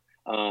people.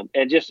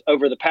 And just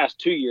over the past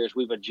 2 years,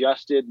 we've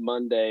adjusted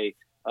Monday,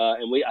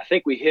 and I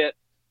think we hit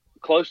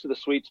close to the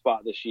sweet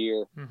spot this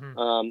year,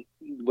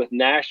 with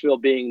Nashville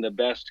being the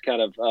best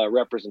kind of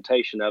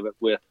representation of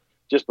it,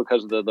 just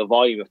because of the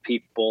volume of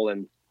people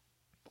and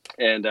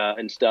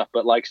stuff.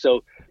 But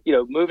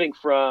moving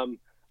from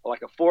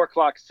like a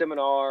 4:00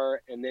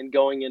 seminar and then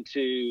going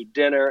into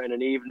dinner and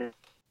an evening,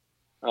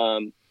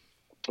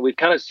 we've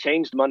kind of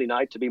changed Monday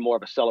night to be more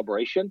of a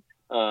celebration.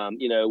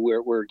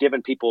 We're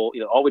giving people,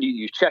 all we do,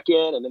 you check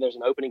in, and then there's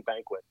an opening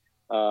banquet.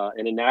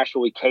 And in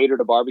Nashville, we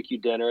catered a barbecue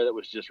dinner that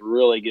was just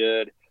really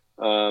good.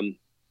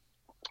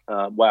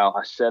 Wow,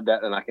 I said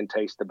that and I can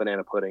taste the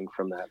banana pudding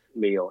from that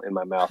meal in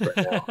my mouth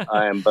right now.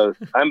 I'm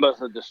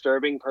both a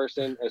disturbing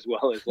person as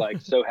well as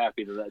like so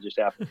happy that just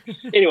happened.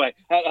 Anyway,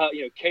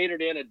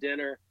 catered in a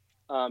dinner,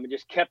 and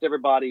just kept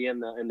everybody in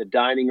the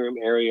dining room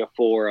area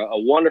for a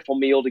wonderful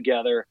meal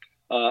together.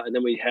 And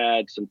then we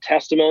had some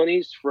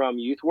testimonies from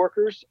youth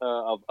workers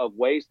of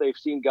ways they've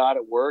seen God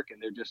at work,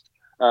 and they're just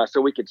so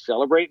we could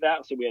celebrate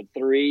that. So we had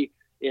 3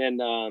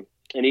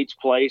 in each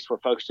place where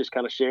folks just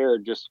kind of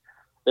shared.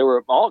 They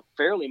were all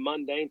fairly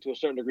mundane to a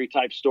certain degree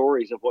type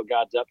stories of what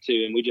God's up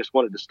to, and we just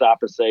wanted to stop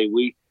and say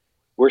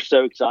we're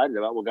so excited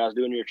about what God's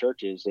doing in your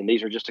churches, and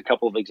these are just a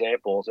couple of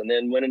examples. And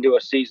then went into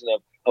a season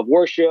of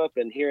worship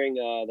and hearing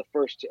the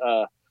first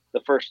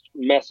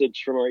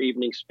message from our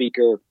evening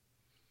speaker.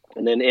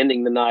 And then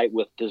ending the night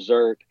with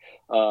dessert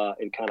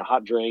and kind of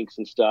hot drinks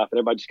and stuff, and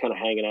everybody just kind of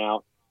hanging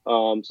out.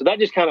 So that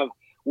just kind of,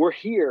 we're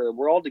here,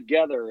 we're all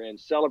together and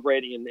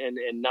celebrating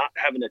and not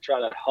having to try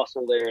to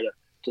hustle there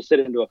to sit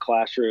into a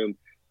classroom.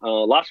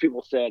 Lots of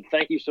people said,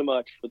 thank you so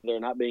much for there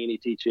not being any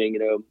teaching,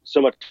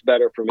 so much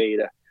better for me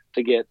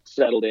to get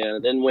settled in.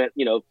 And then went,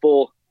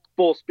 full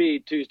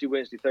speed Tuesday,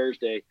 Wednesday,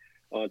 Thursday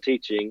on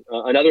teaching.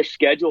 Another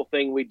schedule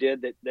thing we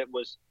did that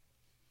was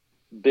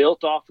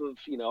built off of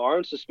our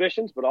own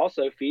suspicions, but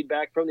also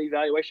feedback from the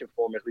evaluation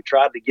forum, as we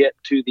tried to get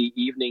to the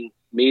evening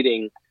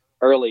meeting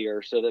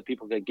earlier so that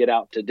people could get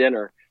out to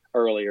dinner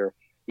earlier.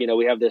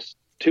 We have this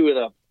two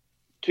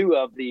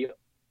of the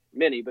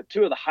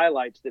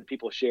highlights that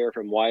people share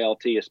from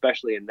YLT,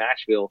 especially in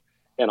Nashville.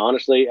 And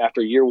honestly,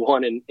 after year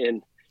one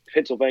in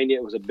Pennsylvania,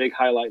 it was a big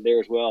highlight there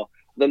as well.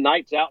 The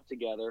nights out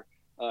together,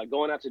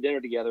 going out to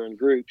dinner together in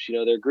groups.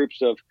 There are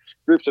groups of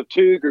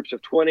 2, groups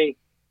of 20,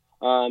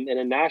 and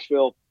in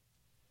Nashville,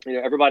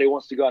 everybody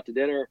wants to go out to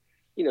dinner.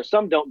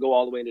 Some don't go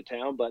all the way into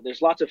town, but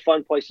there's lots of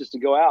fun places to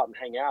go out and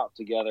hang out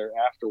together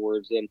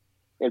afterwards. And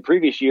in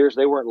previous years,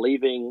 they weren't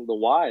leaving the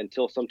Y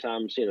until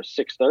sometimes,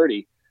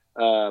 6:30.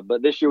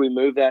 But this year we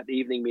moved that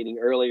evening meeting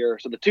earlier.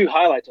 So the 2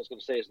 highlights I was going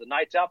to say is the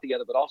nights out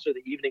together, but also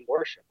the evening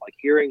worship, like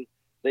hearing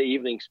the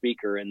evening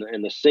speaker and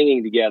the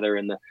singing together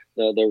and the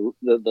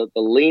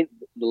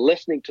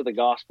listening to the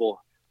gospel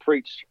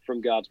preached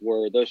from God's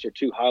word. Those are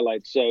 2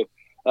 highlights. So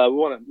we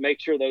want to make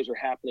sure those are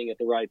happening at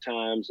the right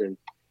times, and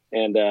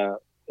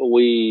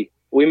we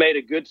made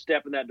a good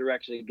step in that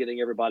direction of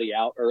getting everybody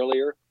out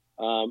earlier.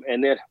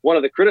 And then one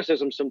of the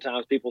criticisms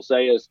sometimes people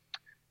say is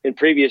in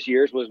previous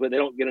years was when they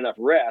don't get enough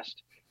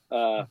rest,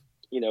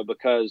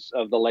 because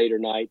of the later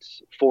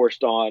nights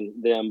forced on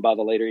them by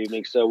the later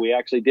evening. So we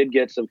actually did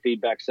get some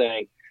feedback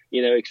saying,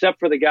 except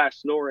for the guy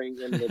snoring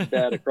in the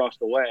bed across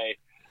the way,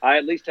 I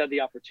at least had the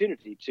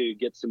opportunity to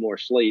get some more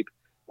sleep.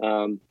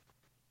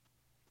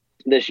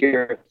 This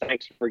year,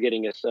 thanks for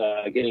getting us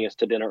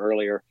to dinner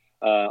earlier.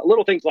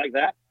 Little things like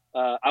that.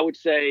 I would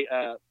say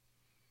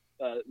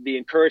the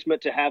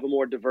encouragement to have a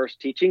more diverse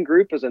teaching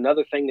group is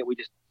another thing that we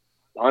just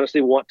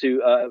honestly want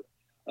to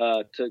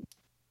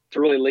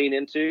really lean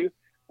into.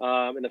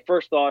 And the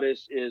first thought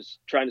is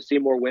trying to see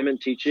more women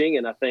teaching.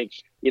 And I think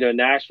in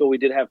Nashville we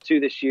did have 2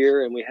 this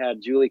year, and we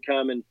had Julie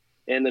come in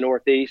the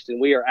Northeast,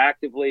 and we are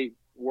actively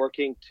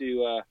working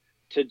to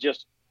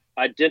just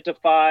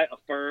identify,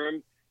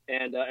 affirm,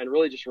 and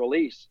really just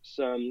release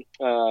some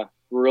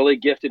really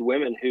gifted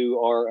women who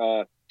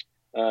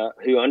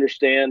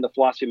understand the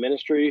philosophy of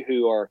ministry,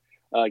 who are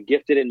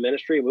gifted in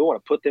ministry. And we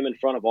want to put them in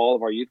front of all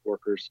of our youth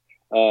workers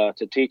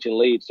to teach and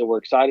lead. So we're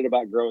excited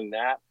about growing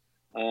that.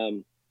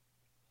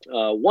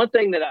 One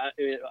thing that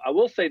I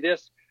will say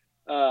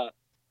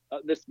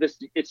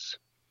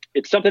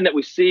it's something that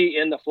we see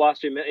in the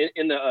philosophy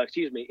in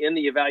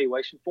the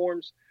evaluation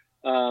forms.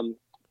 Some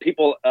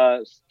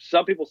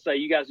people say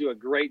you guys do a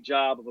great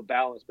job of a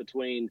balance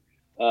between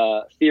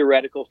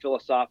theoretical,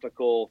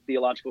 philosophical,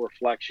 theological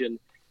reflection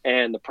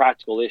and the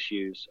practical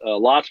issues.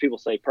 Lots of people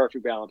say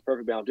perfect balance,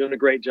 doing a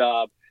great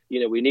job.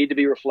 We need to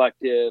be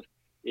reflective,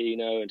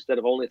 instead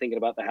of only thinking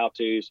about the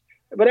how-tos.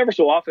 But ever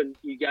so often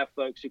you got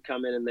folks who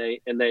come in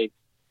and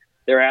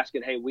they're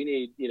asking, hey, we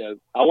need,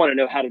 I want to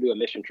know how to do a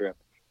mission trip,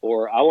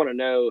 or I want to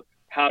know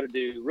how to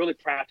do really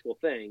practical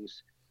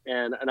things.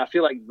 And I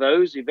feel like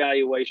those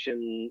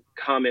evaluation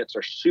comments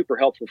are super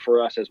helpful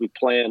for us as we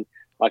plan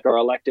like our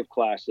elective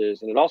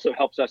classes. And it also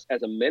helps us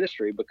as a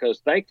ministry because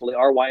thankfully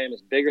RYM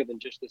is bigger than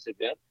just this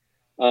event.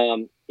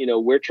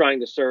 We're trying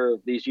to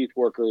serve these youth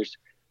workers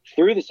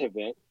through this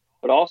event,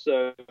 but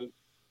also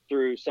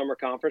through summer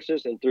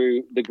conferences and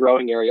through the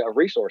growing area of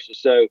resources.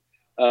 So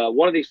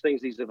one of these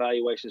things these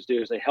evaluations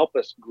do is they help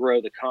us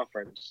grow the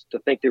conference to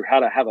think through how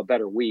to have a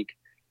better week.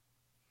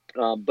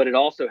 But it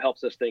also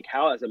helps us think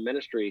how, as a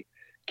ministry,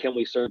 can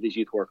we serve these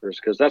youth workers?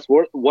 Because that's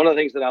one of the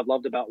things that I've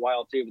loved about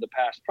YLT over the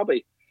past,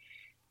 probably,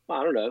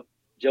 I don't know,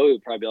 Joey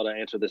would probably be able to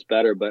answer this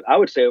better, but I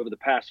would say over the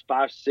past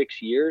 5,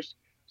 6 years,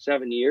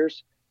 7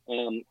 years,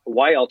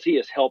 YLT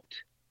has helped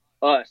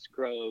us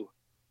grow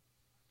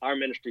our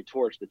ministry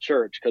towards the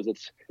church because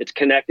it's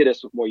connected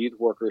us with more youth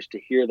workers to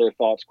hear their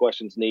thoughts,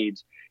 questions,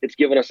 needs. It's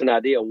given us an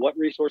idea of what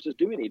resources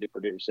do we need to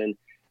produce.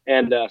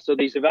 And so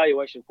these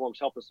evaluation forms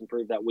help us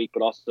improve that week,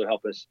 but also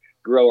help us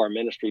grow our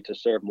ministry to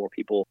serve more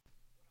people.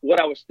 What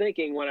I was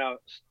thinking when I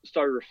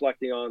started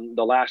reflecting on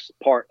the last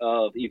part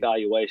of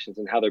evaluations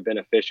and how they're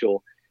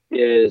beneficial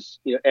is,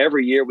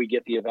 every year we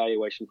get the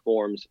evaluation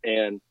forms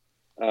and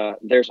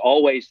there's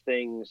always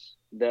things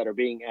that are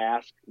being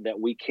asked that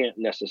we can't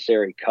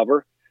necessarily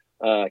cover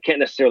in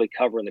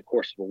the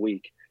course of a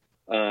week,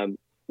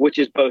 which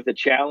is both a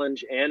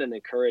challenge and an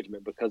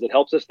encouragement because it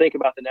helps us think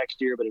about the next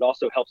year, but it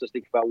also helps us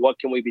think about what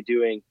can we be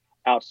doing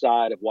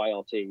outside of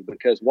YLT,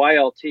 because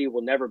YLT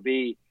will never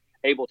be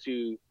able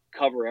to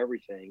cover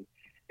everything.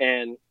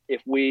 And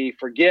if we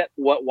forget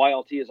what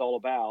YLT is all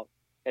about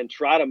and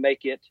try to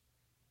make it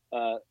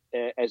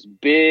as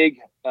big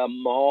a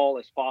mall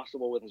as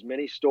possible with as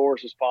many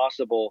stores as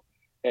possible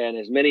and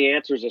as many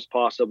answers as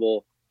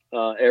possible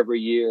every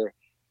year,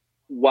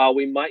 while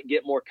we might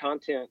get more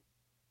content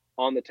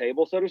on the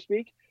table, so to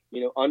speak,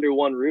 under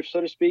one roof,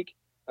 so to speak,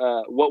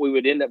 what we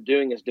would end up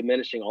doing is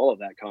diminishing all of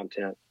that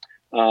content.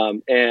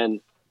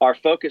 And our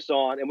focus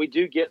on, and we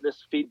do get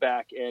this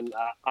feedback, and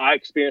I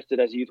experienced it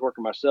as a youth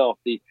worker myself,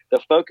 the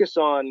focus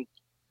on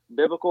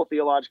biblical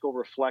theological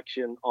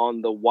reflection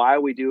on the why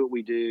we do what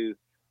we do,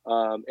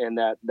 and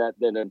that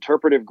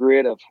interpretive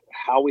grid of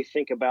how we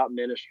think about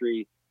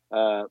ministry,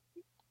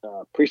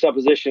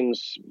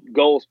 presuppositions,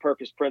 goals,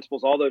 purpose,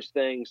 principles, all those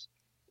things,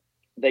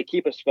 they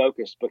keep us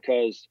focused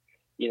because,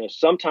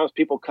 sometimes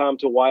people come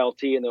to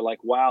YLT and they're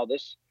like, wow,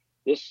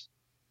 this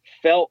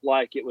felt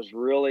like it was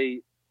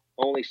really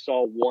only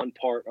saw one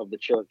part of the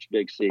church,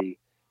 Big C.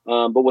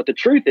 But what the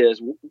truth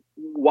is,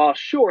 while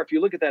sure, if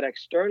you look at that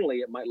externally,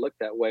 it might look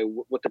that way.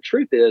 What the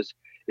truth is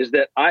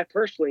that I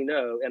personally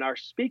know, and our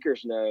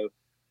speakers know,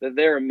 that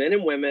there are men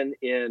and women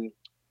in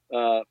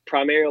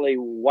primarily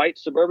white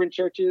suburban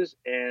churches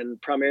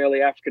and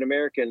primarily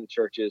African-American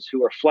churches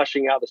who are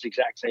fleshing out this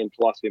exact same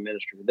philosophy of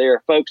ministry. There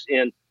are folks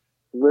in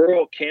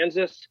rural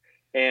Kansas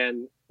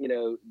and,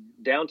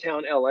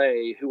 downtown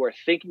LA who are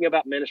thinking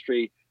about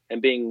ministry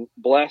and being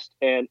blessed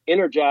and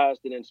energized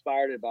and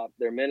inspired about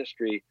their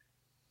ministry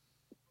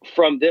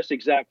from this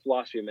exact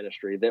philosophy of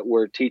ministry that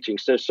we're teaching.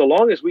 So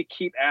long as we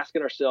keep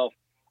asking ourselves,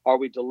 are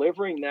we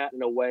delivering that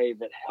in a way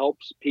that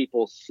helps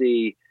people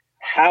see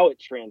how it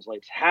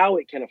translates, how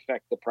it can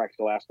affect the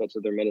practical aspects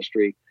of their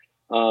ministry,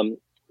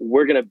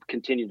 we're going to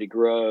continue to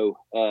grow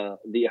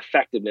the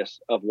effectiveness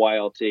of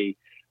YLT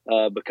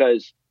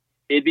because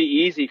it'd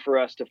be easy for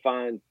us to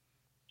find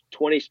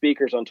 20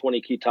 speakers on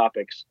 20 key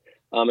topics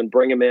and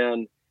bring them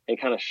in and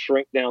kind of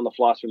shrink down the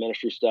philosophy of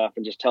ministry stuff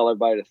and just tell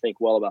everybody to think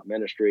well about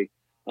ministry.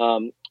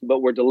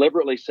 But we're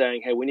deliberately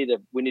saying, hey, we need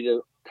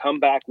to come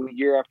back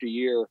year after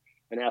year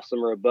and have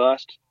some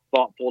robust,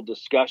 thoughtful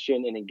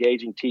discussion and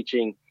engaging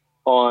teaching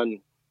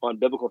on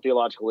biblical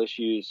theological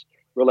issues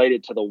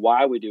related to the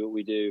why we do what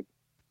we do,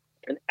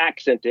 and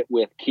accent it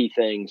with key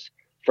things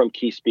from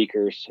key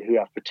speakers who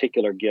have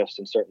particular gifts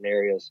in certain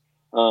areas.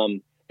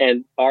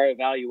 And our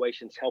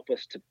evaluations help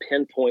us to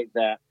pinpoint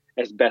that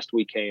as best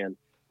we can.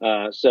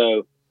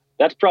 So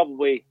that's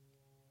probably,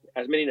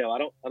 as many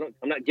know, I'm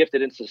not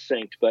gifted and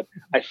succinct, but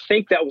I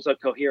think that was a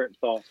coherent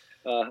thought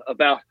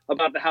about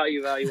how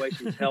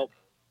evaluations help.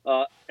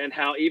 And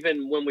how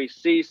even when we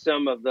see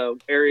some of the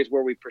areas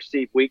where we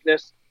perceive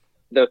weakness,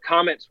 the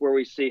comments where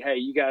we see, hey,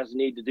 you guys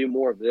need to do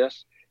more of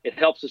this, it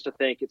helps us to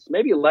think it's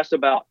maybe less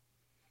about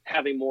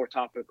having more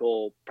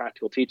topical,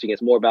 practical teaching.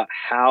 It's more about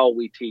how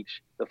we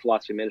teach the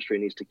philosophy of ministry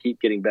needs to keep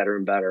getting better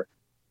and better.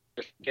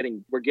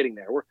 we're getting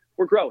there.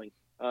 We're growing.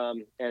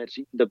 And it's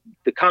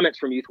the comments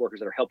from youth workers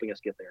that are helping us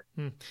get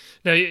there.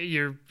 No,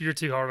 you're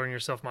too hard on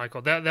yourself,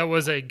 Michael. That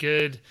was a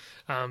good,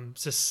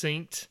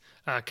 succinct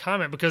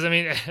comment, because I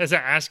mean, as I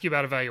ask you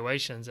about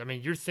evaluations, I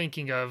mean, you're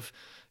thinking of,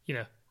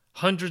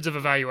 hundreds of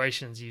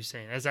evaluations you've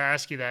seen. As I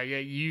ask you that,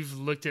 you've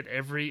looked at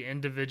every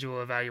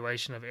individual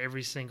evaluation of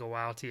every single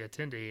YLT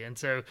attendee. And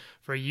so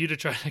for you to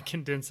try to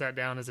condense that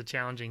down is a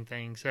challenging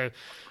thing. So,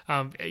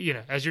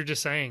 as you're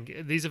just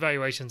saying, these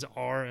evaluations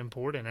are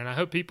important. And I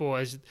hope people,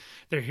 as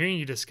they're hearing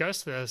you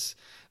discuss this,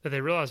 that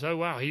they realize, oh,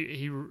 wow,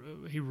 he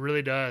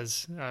really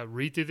does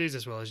read through these,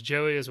 as well as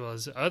Joey, as well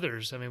as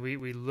others. I mean,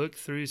 we look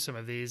through some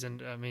of these,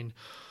 and I mean,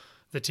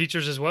 the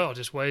teachers as well,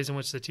 just ways in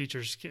which the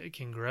teachers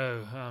can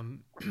grow.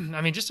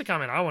 I mean, just a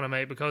comment I want to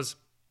make, because,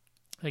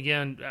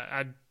 again,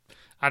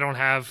 I don't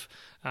have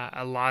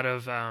a lot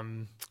of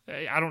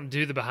I don't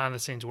do the behind the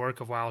scenes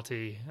work of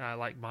YLT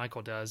like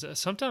Michael does.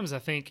 Sometimes I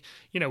think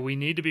we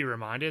need to be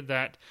reminded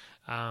that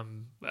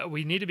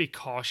we need to be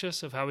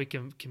cautious of how we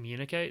can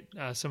communicate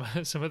some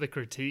of the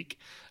critique.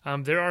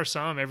 There are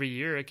some every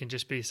year. It can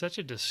just be such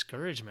a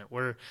discouragement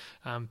where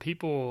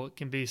people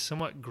can be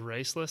somewhat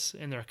graceless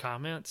in their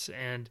comments,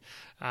 and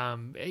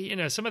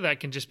some of that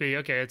can just be,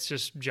 okay, it's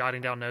just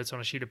jotting down notes on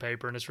a sheet of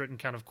paper and it's written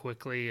kind of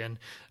quickly, and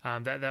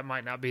that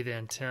might not be the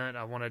intent.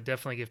 I want to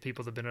definitely give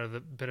people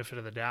the benefit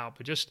of the doubt,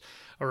 but just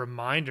a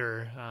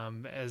reminder,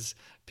 as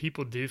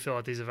people do fill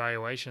out these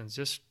evaluations,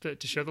 just to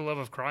show the love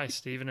of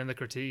Christ, even in the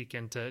critique,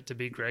 and to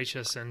be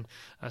gracious in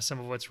some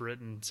of what's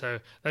written. So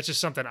that's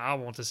just something I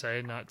want to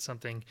say, not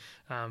something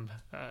I'm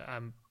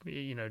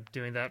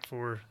doing that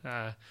for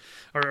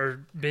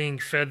or being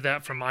fed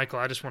that from Michael.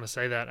 I just want to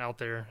say that out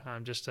there,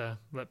 just to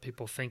let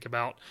people think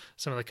about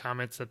some of the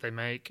comments that they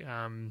make.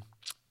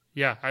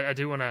 I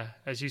do want to,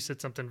 as you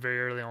said something very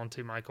early on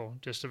too, Michael,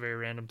 just a very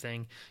random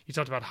thing. You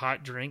talked about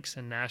hot drinks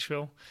in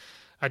Nashville.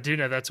 I do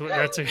know that's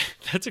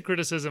a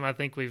criticism I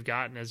think we've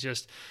gotten, is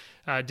just,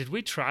 did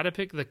we try to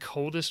pick the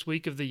coldest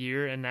week of the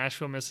year in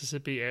Nashville,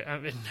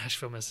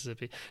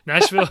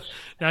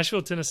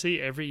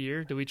 Tennessee every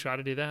year? Do we try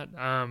to do that?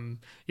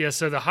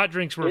 So the hot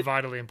drinks were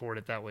vitally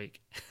important that week.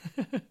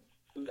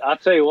 I'll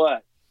tell you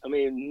what, I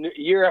mean,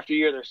 year after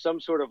year, there's some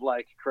sort of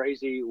like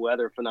crazy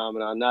weather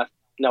phenomenon.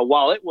 Now,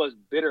 while it was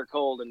bitter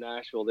cold in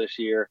Nashville this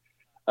year,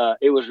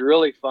 it was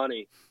really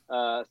funny.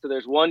 So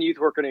there's one youth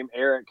worker named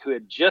Eric who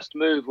had just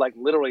moved, like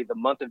literally the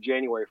month of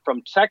January,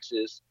 from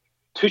Texas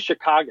to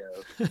Chicago.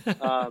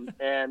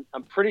 And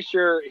I'm pretty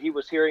sure he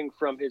was hearing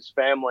from his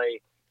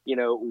family,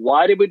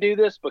 why did we do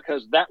this?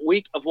 Because that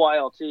week of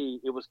YLT,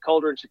 it was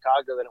colder in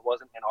Chicago than it was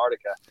in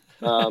Antarctica,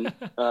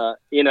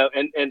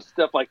 and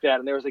stuff like that.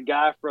 And there was a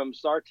guy from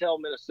Sartell,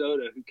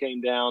 Minnesota, who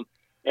came down,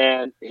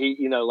 and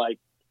he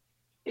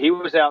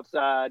was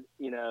outside,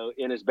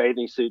 in his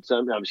bathing suit.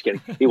 So no, I'm just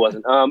kidding. He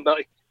wasn't.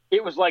 But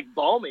it was like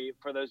balmy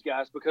for those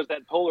guys, because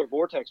that polar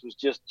vortex was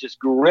just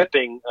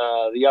gripping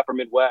the upper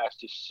Midwest,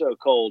 just so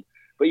cold.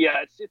 But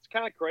yeah, it's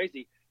kind of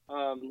crazy.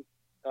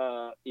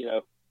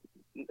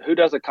 Who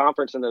does a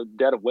conference in the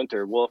dead of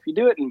winter? Well, if you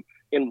do it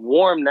in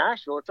warm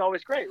Nashville, it's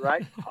always great,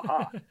 right?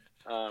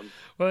 And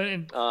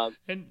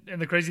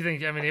the crazy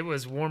thing, I mean, it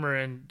was warmer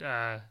in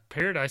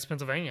Paradise,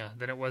 Pennsylvania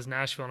than it was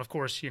Nashville. And of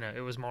course,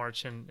 it was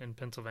March in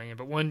Pennsylvania.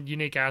 But one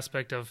unique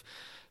aspect of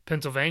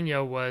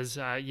Pennsylvania was,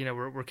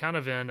 we're kind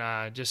of in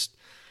just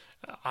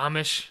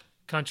Amish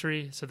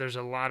country. So there's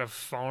a lot of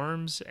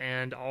farms,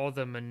 and all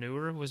the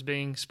manure was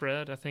being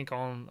spread, I think,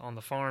 on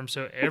the farm.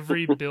 So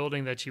every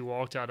building that you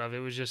walked out of, it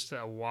was just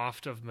a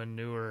waft of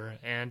manure.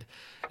 And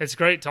it's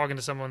great talking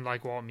to someone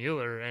like Walt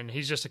Mueller, and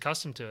he's just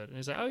accustomed to it. And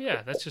he's like, oh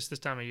yeah, that's just this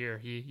time of year.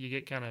 You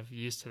get kind of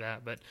used to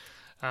that. But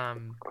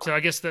so I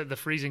guess the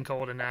freezing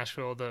cold in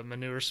Nashville, the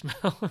manure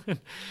smell,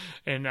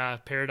 and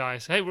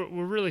Paradise. Hey,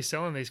 we're really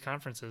selling these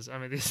conferences. I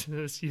mean,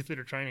 this youth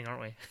leader training,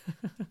 aren't we?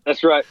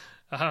 That's right.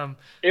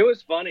 It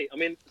was funny. I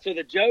mean, so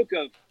the joke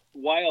of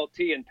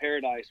YLT and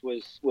Paradise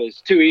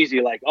was too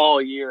easy, like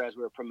all year as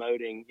we were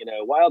promoting,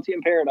 YLT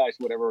and Paradise,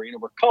 whatever,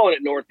 we're calling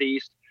it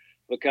Northeast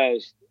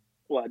because,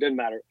 well, it doesn't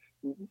matter.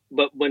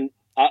 But when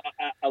I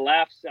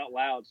laughed out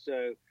loud,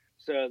 so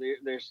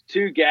there's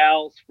two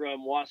gals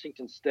from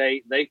Washington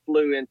State. They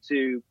flew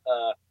into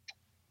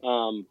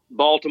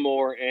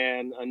Baltimore,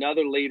 and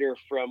another leader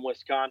from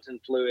Wisconsin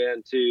flew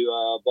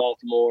into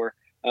Baltimore.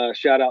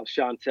 Shout out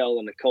Chantel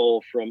and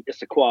Nicole from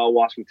Issaquah,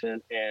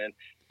 Washington, and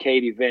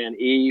Katie Van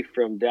E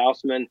from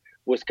Dousman,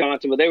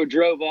 Wisconsin. But they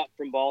drove up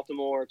from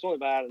Baltimore. It's only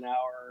about an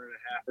hour and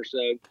a half or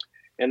so.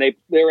 And they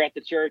were at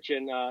the church,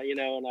 and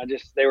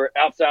they were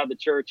outside the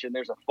church, and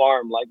there's a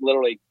farm, like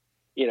literally,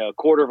 a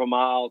quarter of a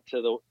mile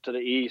to the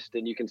east,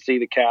 and you can see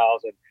the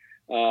cows. And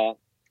I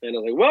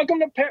was like, welcome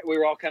to we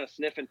were all kind of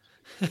sniffing,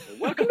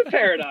 welcome to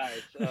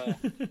Paradise.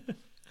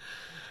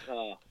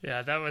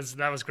 Yeah, that was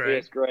great.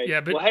 It's great.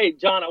 Yeah, but well, hey,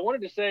 John, I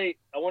wanted to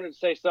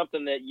say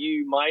something that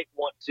you might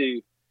want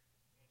to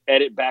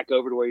edit back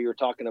over to where you were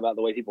talking about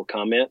the way people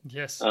comment.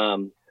 Yes.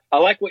 I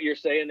like what you're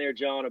saying there,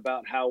 John,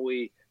 about how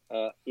we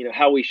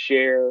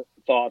share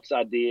thoughts,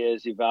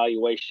 ideas,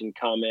 evaluation,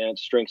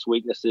 comments, strengths,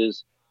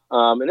 weaknesses.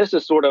 And this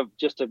is sort of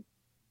just a,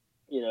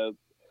 you know,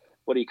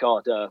 what do you call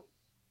it?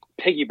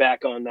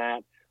 Piggyback on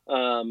that.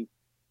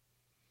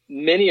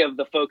 Many of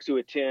the folks who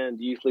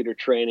attend youth leader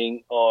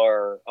training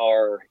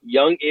are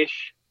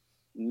young-ish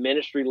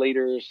ministry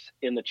leaders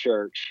in the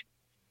church.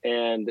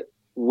 And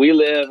we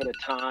live in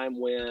a time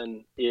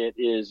when it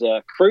is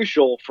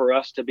crucial for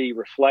us to be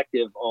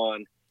reflective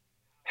on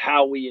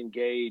how we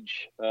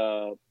engage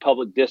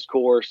public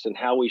discourse and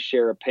how we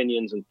share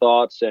opinions and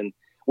thoughts. And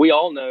we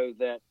all know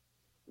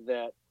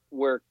that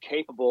we're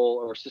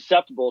capable or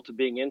susceptible to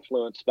being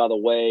influenced by the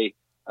way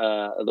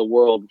the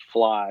world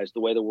flies, the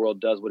way the world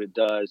does what it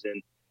does.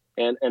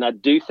 And I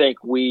do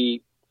think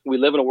we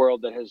live in a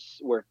world that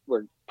where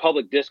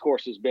public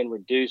discourse has been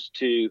reduced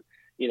to,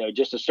 you know,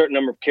 just a certain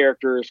number of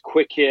characters,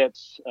 quick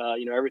hits,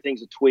 you know,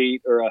 everything's a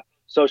tweet or a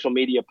social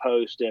media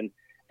post, and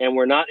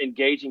we're not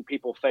engaging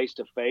people face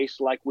to face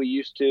like we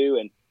used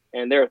to.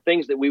 And there are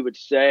things that we would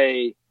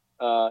say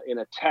in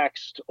a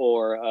text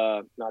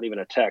or not even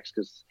a text,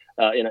 because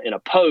in a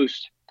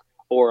post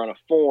or on a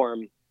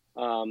form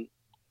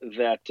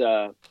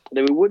that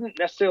we wouldn't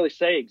necessarily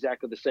say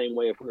exactly the same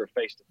way if we were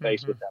face to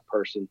face with that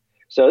person.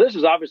 So this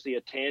is obviously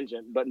a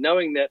tangent, but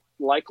knowing that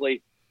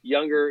likely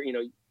younger, you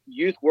know,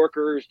 youth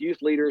workers,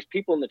 youth leaders,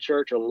 people in the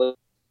church are holding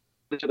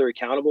each other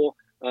accountable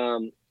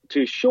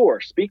to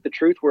speak the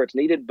truth where it's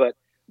needed, but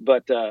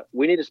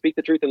we need to speak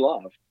the truth in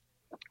love.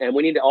 And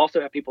we need to also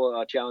have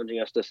people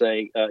challenging us to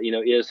say, you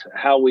know, is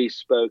how we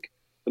spoke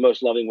the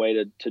most loving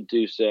way to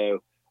do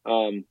so.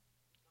 And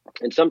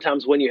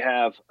sometimes when you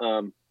have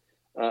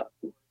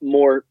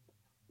more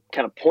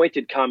kind of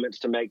pointed comments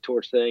to make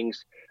towards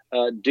things,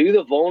 do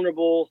the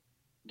vulnerable,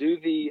 do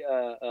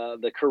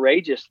the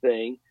courageous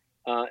thing,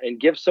 and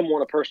give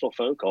someone a personal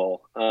phone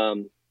call.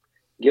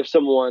 Give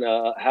someone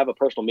have a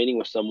personal meeting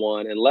with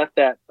someone, and let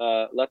that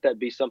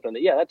be something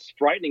that, that's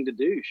frightening to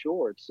do.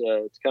 Sure,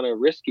 it's kind of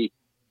risky,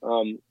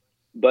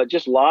 but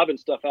just lobbing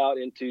stuff out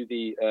into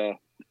the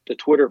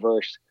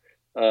Twitterverse.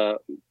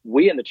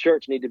 We in the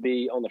church need to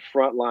be on the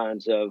front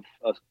lines of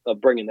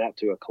bringing that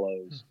to a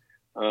close,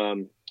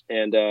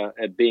 and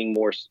at being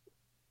more,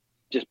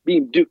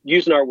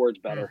 using our words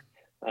better,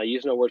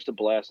 using our words to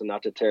bless and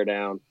not to tear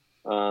down.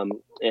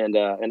 And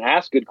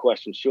ask good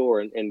questions, sure,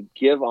 and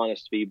give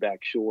honest feedback,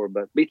 sure,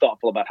 but be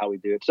thoughtful about how we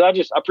do it. So I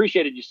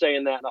appreciated you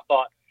saying that, and I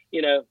thought,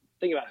 you know,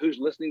 thinking about who's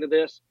listening to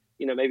this,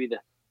 you know, maybe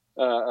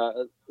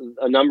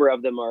a number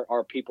of them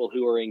are people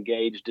who are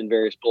engaged in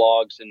various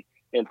blogs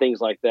and things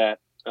like that.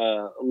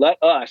 Let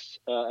us,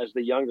 as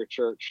the younger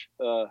church,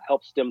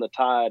 help stem the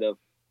tide of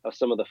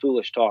some of the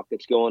foolish talk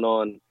that's going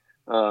on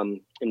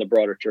in the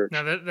broader church.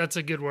 Now that's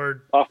a good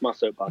word. Off my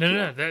soapbox.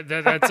 No,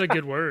 that's a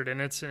good word,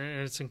 and it's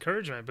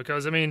encouragement,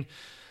 because I mean,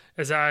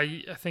 as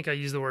I think I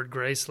use the word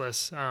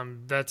graceless.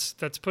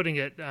 That's putting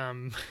it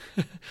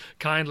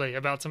kindly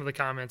about some of the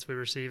comments we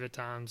receive at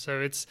times.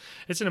 So it's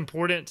an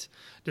important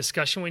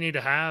discussion we need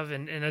to have,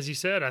 and as you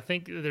said, I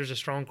think there's a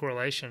strong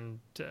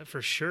correlation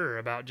for sure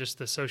about just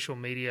the social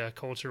media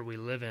culture we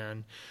live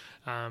in.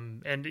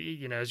 And,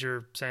 you know, as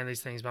you're saying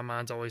these things, my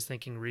mind's always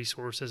thinking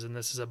resources, and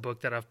this is a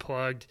book that I've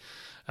plugged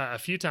a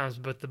few times,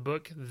 but the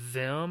book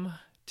Them,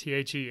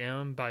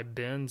 Them, by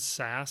Ben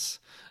Sass.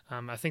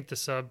 I think the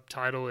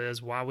subtitle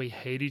is Why We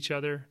Hate Each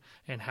Other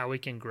and How We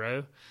Can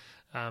Grow.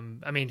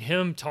 I mean,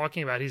 him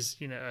talking about, he's,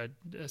 you know,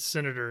 a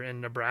senator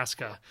in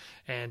Nebraska,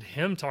 and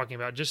him talking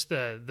about just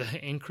the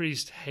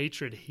increased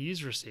hatred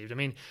he's received. I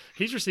mean,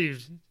 he's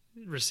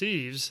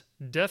receives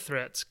death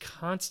threats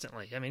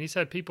constantly. I mean, he's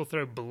had people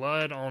throw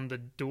blood on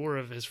the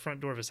front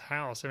door of his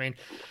house. I mean,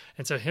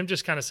 and so him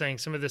just kind of saying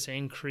some of this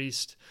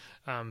increased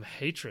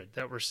hatred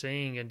that we're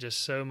seeing, and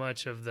just so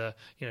much of the,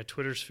 you know,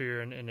 Twitter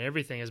sphere and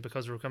everything is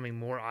because we're becoming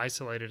more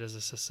isolated as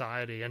a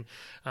society. And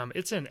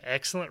it's an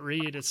excellent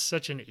read. It's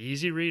such an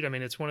easy read. I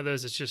mean, it's one of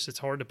those, it's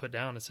hard to put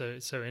down. It's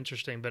so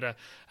interesting, but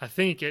I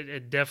think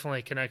it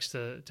definitely connects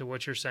to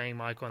what you're saying,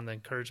 Michael, and the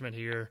encouragement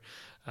here.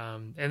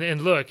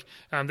 And look,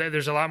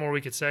 there's a lot more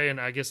we could say, and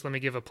I guess let me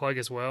give a plug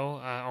as well.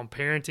 On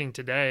Parenting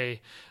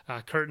Today,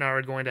 Kurt and I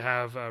are going to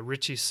have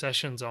Richie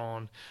Sessions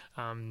on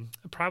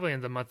probably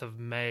in the month of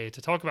May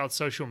to talk about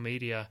social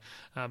media,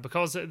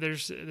 because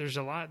there's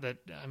a lot that,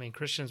 I mean,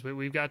 Christians,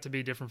 we've got to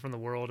be different from the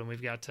world, and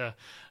we've got to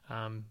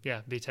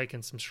be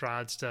taking some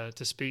strides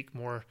to speak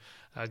more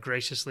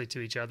graciously to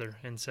each other.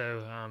 And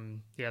so,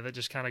 that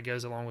just kind of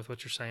goes along with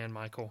what you're saying,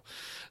 Michael.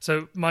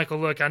 So, Michael,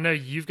 look, I know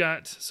you've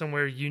got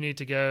somewhere you need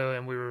to go,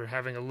 and we were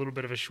having a little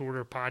bit of a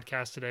shorter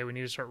podcast today. We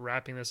need to start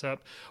wrapping this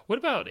up. What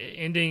about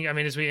ending, I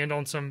mean, as we end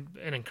on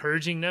an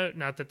encouraging note,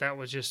 not that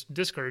was just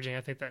discouraging,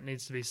 I think that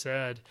needs to be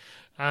said.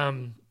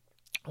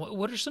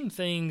 What are some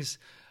things,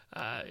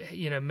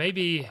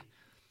 maybe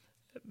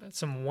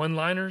some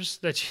one-liners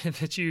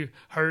that you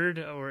heard,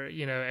 or,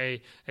 you know,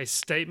 a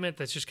statement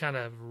that's just kind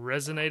of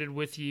resonated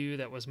with you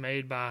that was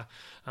made by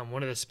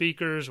one of the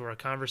speakers, or a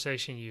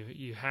conversation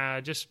you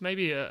had? Just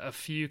maybe a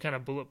few kind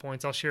of bullet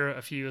points. I'll share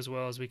a few as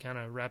well as we kind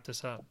of wrap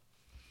this up.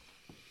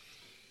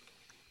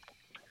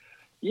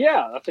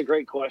 Yeah, that's a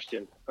great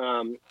question.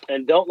 And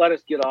don't let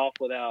us get off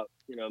without,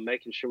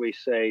 making sure we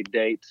say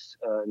dates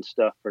and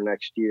stuff for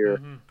next year,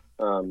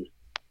 Mm-hmm.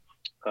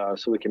 um,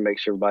 so we can make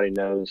sure everybody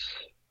knows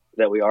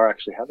that we are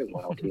actually having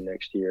YLT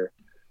next year.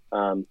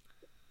 Um,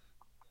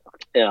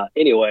 yeah.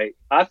 Anyway,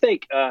 I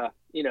think, I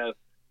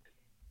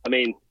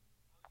mean,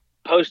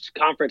 post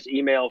conference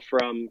email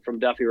from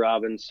Duffy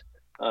Robbins,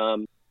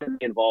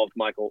 involved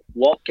Michael.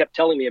 Walt kept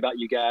telling me about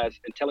you guys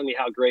and telling me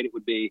how great it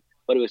would be,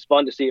 but it was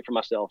fun to see it for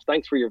myself.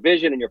 Thanks for your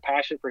vision and your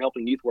passion for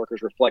helping youth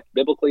workers reflect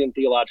biblically and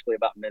theologically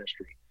about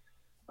ministry.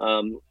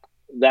 Um,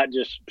 that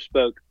just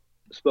spoke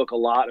a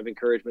lot of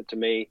encouragement to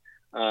me,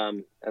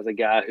 as a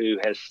guy who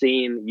has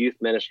seen youth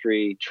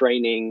ministry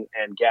training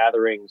and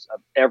gatherings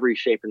of every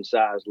shape and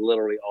size,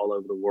 literally all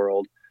over the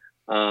world.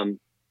 Um,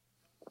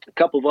 a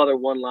couple of other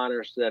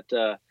one-liners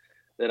that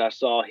I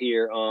saw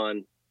here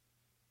on,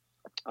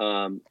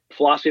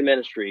 philosophy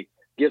ministry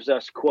gives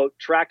us, quote,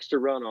 tracks to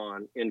run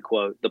on, end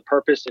quote, the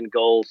purpose and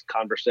goals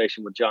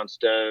conversation with John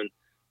Stone,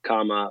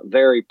 comma,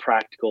 very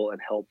practical and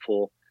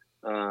helpful,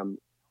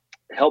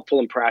 helpful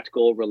and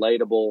practical,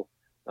 relatable.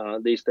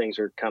 These things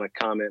are kind of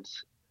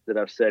comments that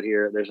I've said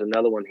here. There's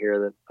another one here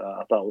that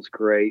I thought was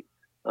great.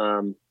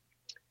 It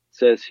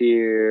says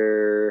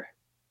here,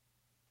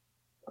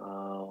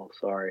 oh,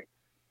 sorry,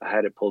 I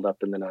had it pulled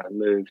up and then I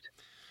moved.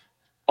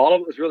 All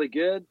of it was really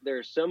good.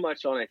 There's so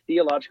much on a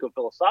theological,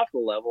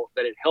 philosophical level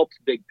that it helps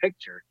big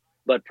picture,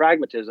 but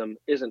pragmatism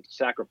isn't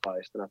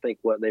sacrificed. And I think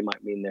what they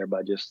might mean there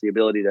by just the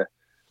ability to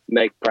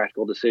make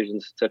practical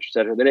decisions, et cetera, et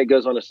cetera. Then it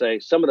goes on to say,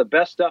 some of the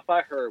best stuff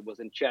I heard was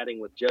in chatting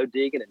with Joe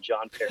Deegan and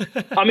John Perry.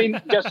 I mean,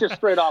 that's just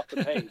straight off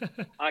the page.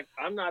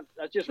 I'm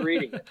just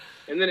reading it.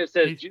 And then it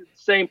says,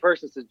 same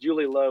person says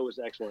Julie Lowe was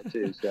excellent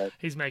too. So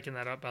he's making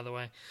that up, by the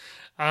way.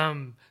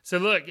 So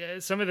look,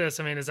 some of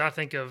this, I mean, as I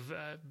think of,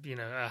 a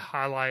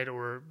highlight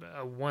or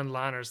a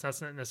one-liner, it's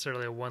not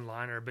necessarily a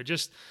one-liner, but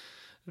just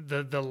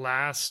the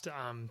last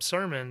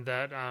sermon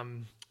that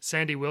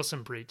Sandy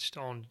Wilson preached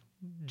on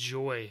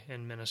joy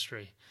in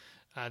ministry.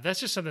 That's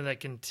just something that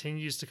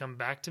continues to come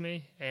back to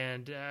me.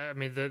 And I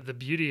mean, the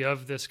beauty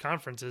of this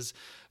conference is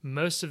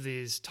most of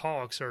these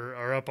talks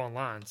are up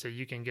online. So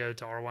you can go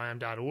to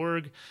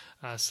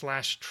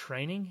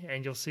rym.org/training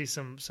and you'll see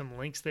some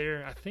links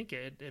there. I think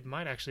it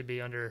might actually be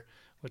under,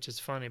 which is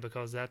funny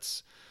because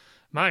that's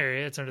my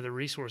area, it's under the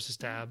resources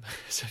tab.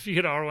 So if you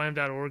go to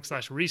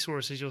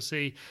rym.org/resources, you'll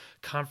see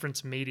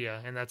conference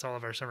media, and that's all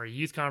of our summer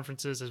youth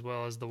conferences as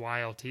well as the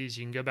YLTs.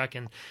 You can go back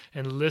and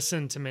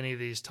listen to many of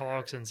these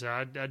talks. And so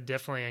I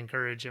definitely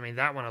encourage, I mean,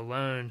 that one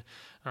alone,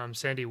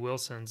 Sandy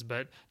Wilson's,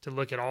 but to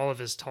look at all of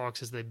his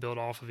talks as they build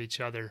off of each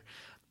other.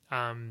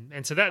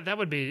 And so that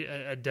would be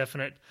a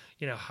definite,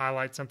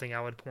 highlight, something I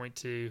would point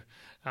to.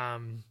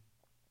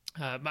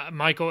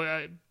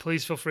 Michael,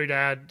 please feel free to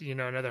add,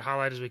 another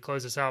highlight as we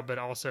close this out, but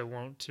also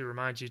want to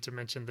remind you to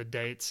mention the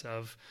dates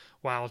of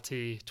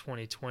YLT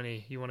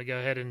 2020. You want to go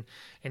ahead and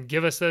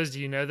give us those? Do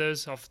you know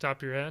those off the top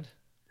of your head?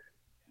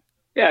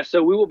 Yeah,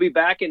 so we will be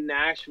back in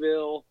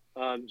Nashville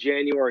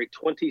January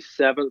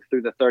 27th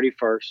through the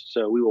 31st.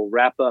 So we will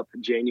wrap up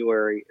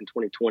January in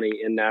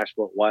 2020 in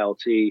Nashville at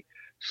YLT.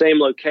 Same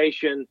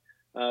location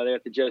there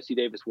at the Josie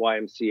Davis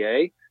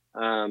YMCA.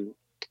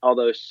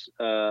 Although,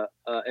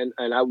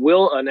 and I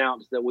will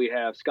announce that we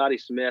have Scotty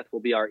Smith will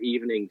be our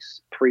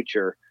evenings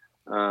preacher.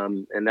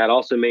 And that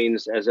also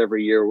means, as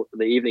every year,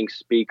 the evening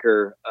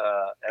speaker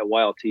at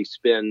YLT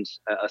spends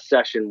a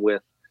session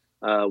with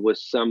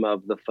some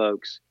of the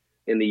folks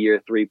in the year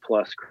 3+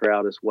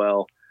 crowd as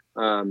well.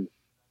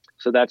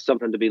 So that's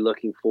something to be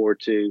looking forward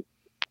to.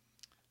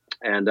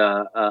 And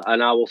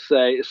I will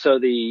say, so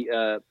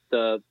the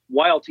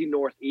YLT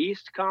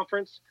Northeast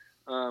Conference,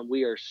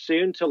 we are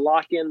soon to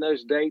lock in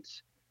those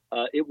dates.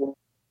 It will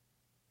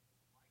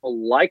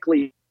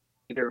likely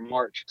either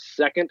March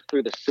 2nd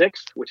through the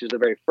 6th, which is the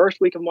very first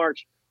week of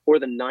March, or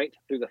the 9th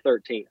through the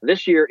 13th.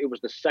 This year, it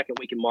was the second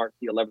week in March,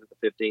 the 11th to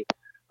the 15th.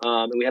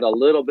 And we had a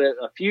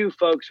few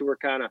folks who were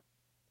kind of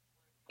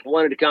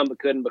wanted to come but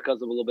couldn't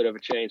because of a little bit of a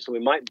change. So we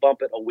might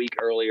bump it a week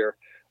earlier,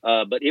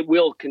 but it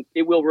will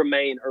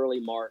remain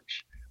early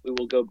March. We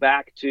will go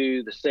back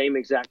to the same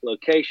exact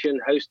location,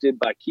 hosted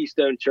by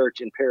Keystone Church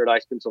in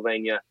Paradise,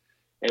 Pennsylvania.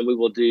 And we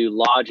will do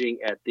lodging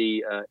at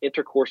the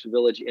Intercourse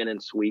Village Inn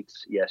and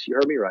Suites. Yes, you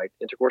heard me right.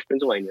 Intercourse,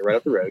 Pennsylvania, right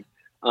up the road.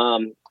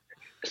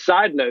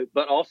 Side note,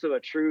 but also a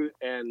true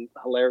and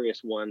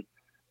hilarious one.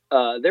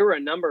 There were a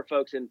number of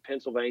folks in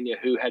Pennsylvania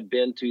who had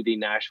been to the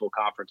Nashville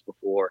conference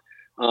before.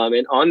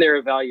 And on their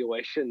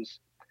evaluations,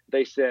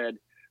 they said,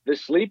 the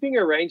sleeping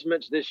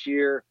arrangements this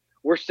year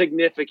were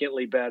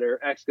significantly better, !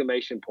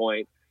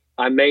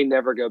 I may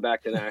never go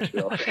back to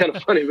Nashville. It's kind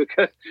of funny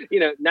because,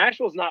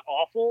 Nashville's not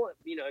awful,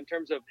 in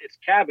terms of its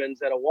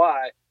cabins at a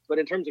Y, but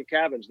in terms of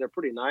cabins, they're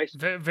pretty nice.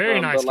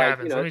 Very nice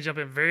cabins. Let me jump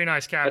in. Very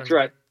nice cabins. That's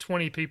right.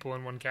 20 people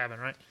in one cabin,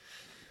 right?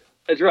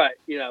 That's right.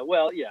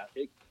 Well, yeah.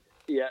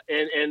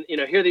 And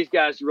here these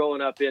guys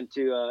rolling up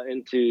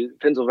into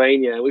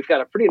Pennsylvania, and we've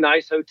got a pretty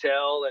nice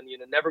hotel, and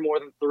never more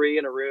than 3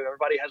 in a room.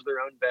 Everybody has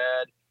their own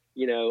bed,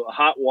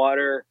 hot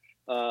water,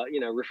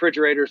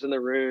 refrigerators in the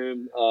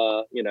room,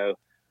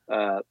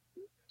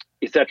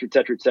 et cetera, et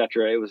cetera, et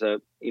cetera. It was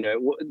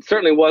it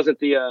certainly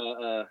wasn't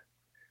a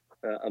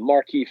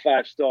marquee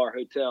 5-star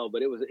hotel,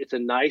 but it's a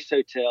nice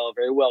hotel,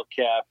 very well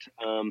kept,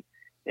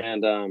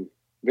 and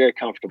very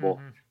comfortable.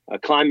 Mm-hmm.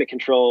 Climate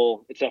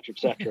control, et cetera, et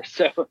cetera.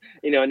 So,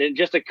 and then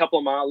just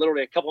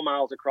literally a couple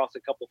miles across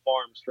a couple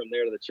farms from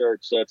there to the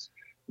church. So it's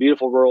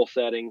beautiful rural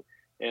setting,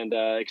 and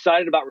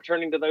excited about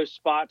returning to those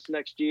spots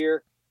next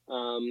year,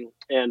 and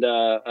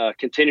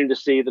continuing to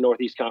see the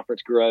Northeast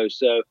Conference grow.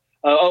 So,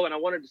 and I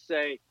wanted to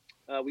say,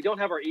 we don't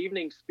have our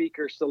evening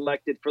speaker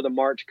selected for the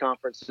March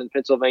conference in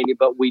Pennsylvania,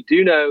 but we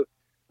do know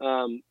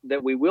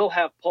that we will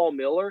have Paul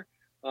Miller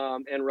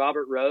and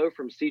Robert Rowe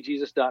from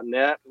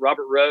cjesus.net.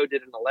 Robert Rowe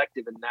did an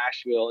elective in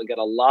Nashville and got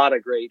a lot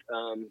of great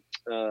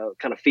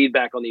kind of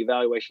feedback on the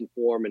evaluation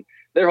form. And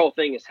their whole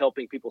thing is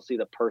helping people see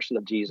the person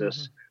of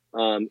Jesus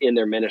in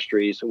their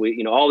ministries. So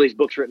all these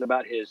books written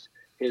about his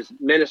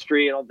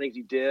ministry and all the things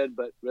he did,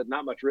 but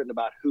not much written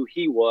about who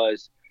he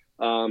was.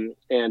 And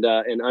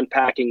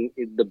unpacking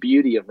the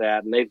beauty of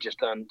that. And they've just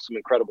done some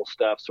incredible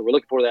stuff. So we're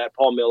looking for that.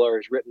 Paul Miller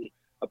has written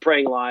A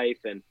Praying Life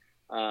and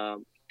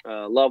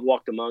Love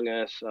Walked Among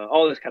Us,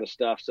 all this kind of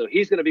stuff. So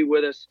he's going to be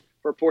with us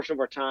for a portion of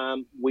our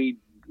time. We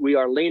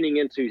are leaning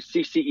into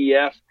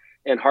CCEF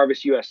and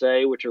Harvest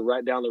USA, which are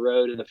right down the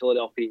road in the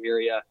Philadelphia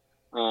area.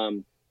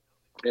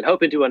 And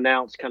hoping to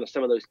announce kind of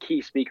some of those key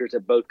speakers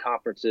at both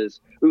conferences.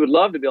 We would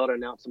love to be able to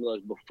announce some of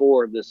those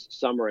before this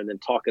summer and then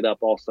talk it up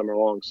all summer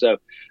long. So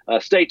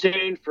stay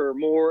tuned for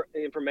more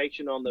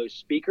information on those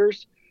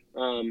speakers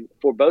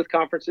for both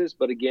conferences.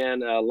 But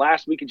again,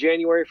 last week of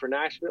January for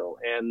Nashville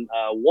and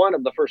one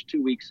of the first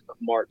 2 weeks of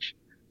March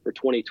for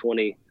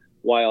 2020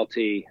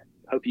 YLT.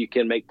 Hope you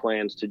can make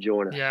plans to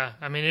join us. Yeah,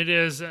 it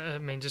is.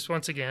 Just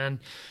once again,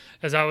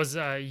 as I was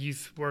a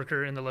youth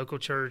worker in the local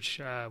church,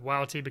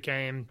 YLT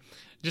became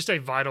just a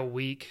vital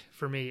week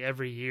for me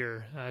every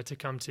year to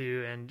come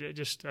to, and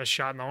just a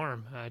shot in the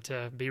arm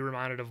to be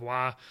reminded of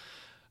why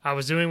I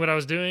was doing what I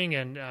was doing,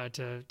 and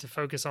to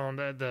focus on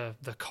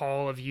the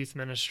call of youth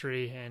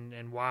ministry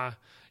and why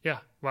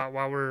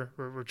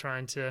we're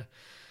trying to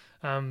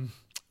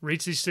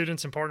reach these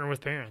students and partner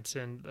with parents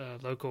and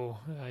local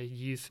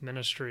youth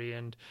ministry.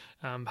 And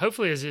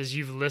hopefully as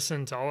you've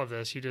listened to all of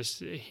this, you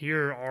just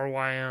hear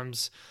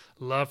RYM's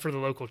love for the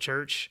local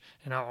church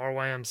and how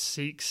RYM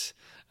seeks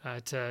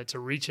to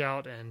reach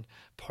out and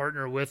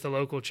partner with the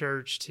local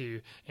church to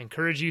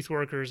encourage youth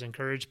workers,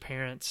 encourage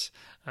parents,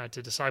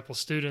 to disciple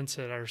students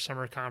at our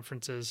summer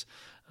conferences.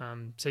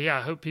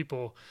 I hope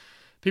people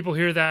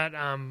hear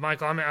that.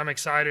 Michael, I'm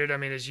excited.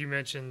 As you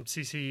mentioned,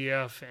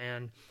 CCEF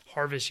and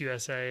Harvest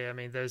USA,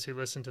 those who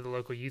listen to the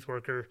local youth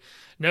worker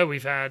know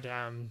we've had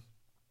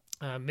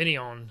many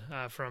on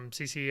from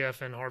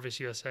CCEF and Harvest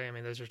USA.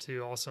 Those are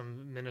two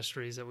awesome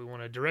ministries that we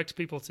want to direct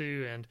people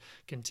to and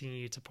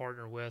continue to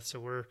partner with. So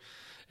we're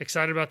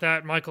excited about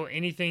that. Michael,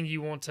 anything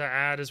you want to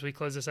add as we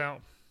close this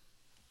out?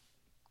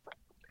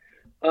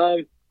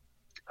 I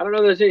don't know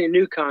if there's any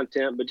new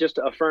content, but just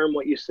to affirm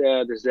what you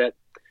said is that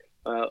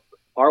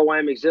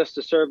RYM exists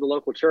to serve the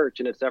local church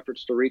in its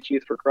efforts to reach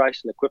youth for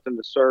Christ and equip them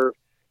to serve.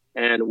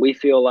 And we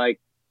feel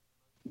like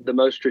the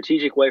most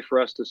strategic way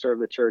for us to serve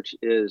the church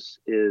is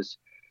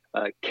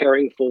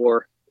caring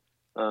for,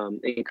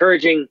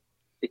 encouraging,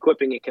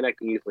 equipping, and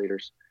connecting youth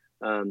leaders.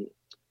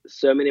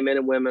 So many men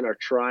and women are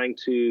trying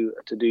to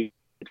do.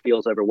 It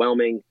feels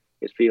overwhelming.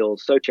 It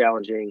feels so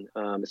challenging.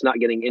 It's not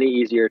getting any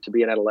easier to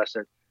be an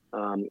adolescent.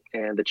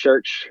 And the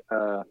church,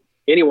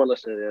 anyone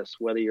listening to this,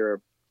 whether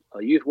you're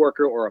a youth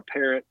worker or a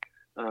parent,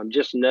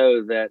 just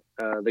know that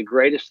the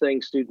greatest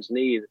thing students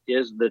need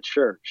is the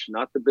church,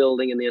 not the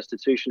building and the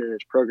institution and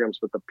its programs,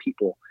 but the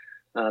people,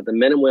 the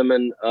men and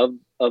women of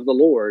the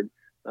Lord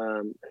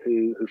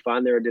who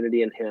find their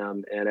identity in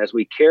Him. And as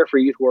we care for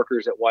youth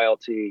workers at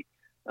YLT,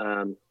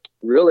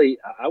 really,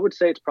 I would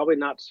say it's probably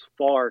not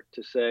far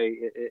to say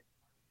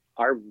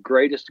our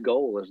greatest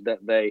goal is that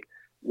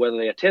whether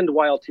they attend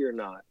YLT or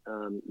not,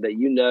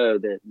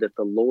 that that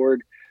the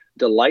Lord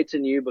delights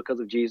in you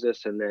because of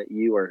Jesus, and that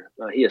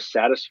He is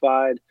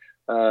satisfied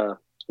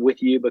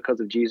with you because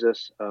of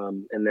Jesus,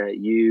 and that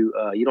you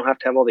don't have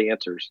to have all the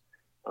answers,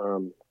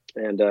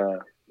 and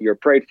you're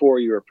prayed for,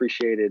 you're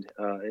appreciated.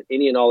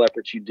 Any and all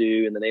efforts you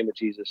do in the name of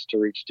Jesus to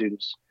reach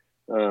students,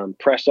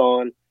 press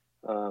on.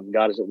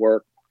 God is at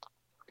work,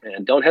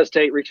 and don't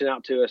hesitate reaching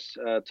out to us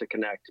to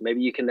connect.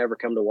 Maybe you can never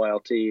come to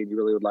YLT and you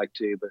really would like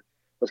to, but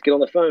let's get on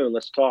the phone.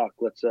 Let's talk.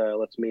 Let's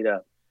meet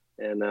up.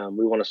 And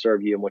we want to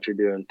serve you and what you're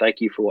doing.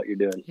 Thank you for what you're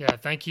doing. Yeah,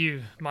 thank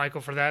you,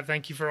 Michael, for that.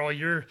 Thank you for all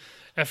your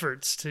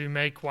efforts to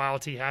make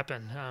YLT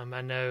happen.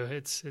 I know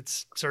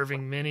it's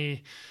serving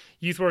many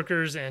youth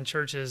workers and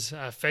churches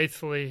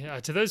faithfully.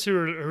 To those who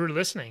are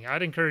listening,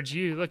 I'd encourage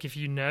you, look, if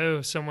you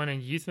know someone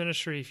in youth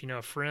ministry, if you know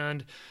a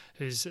friend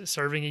who's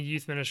serving in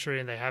youth ministry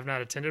and they have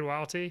not attended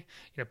YLT,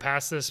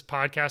 pass this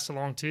podcast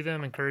along to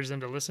them, encourage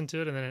them to listen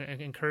to it, and then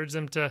encourage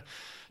them to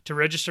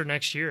register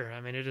next year.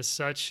 It is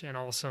such an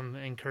awesome,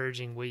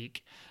 encouraging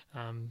week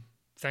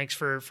thanks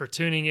for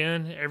tuning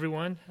in,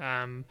 everyone.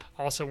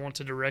 Also want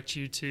to direct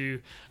you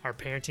to our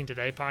Parenting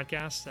Today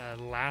podcast.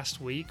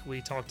 Last week,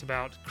 we talked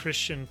about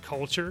Christian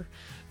culture,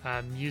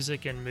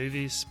 music and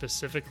movies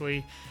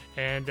specifically,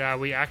 and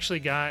we actually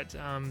got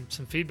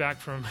some feedback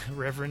from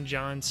Reverend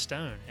John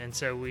Stone. And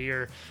so we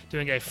are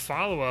doing a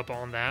follow-up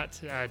on that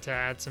to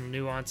add some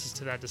nuances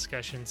to that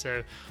discussion.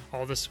 So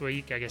all this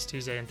week, I guess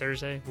Tuesday and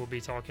Thursday, we'll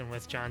be talking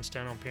with John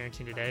Stone on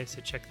Parenting Today,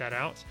 so check that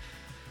out.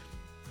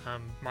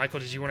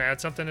 Michael, did you want to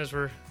add something as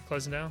we're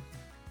closing down?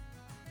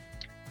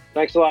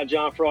 Thanks a lot,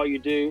 John, for all you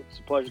do. It's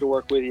a pleasure to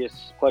work with you.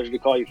 It's a pleasure to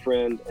call you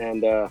friend,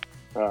 and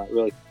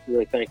really,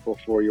 really thankful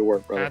for your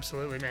work, brother.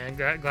 Absolutely, man.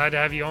 Glad to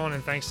have you on,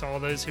 and thanks to all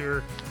those who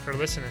are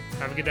listening.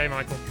 Have a good day,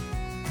 Michael.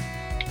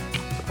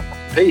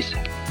 Peace.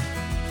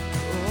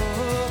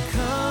 Oh,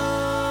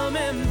 come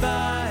and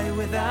buy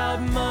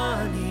without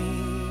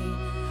money.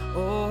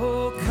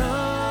 Oh,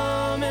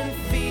 come and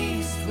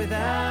feast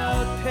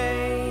without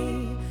pay.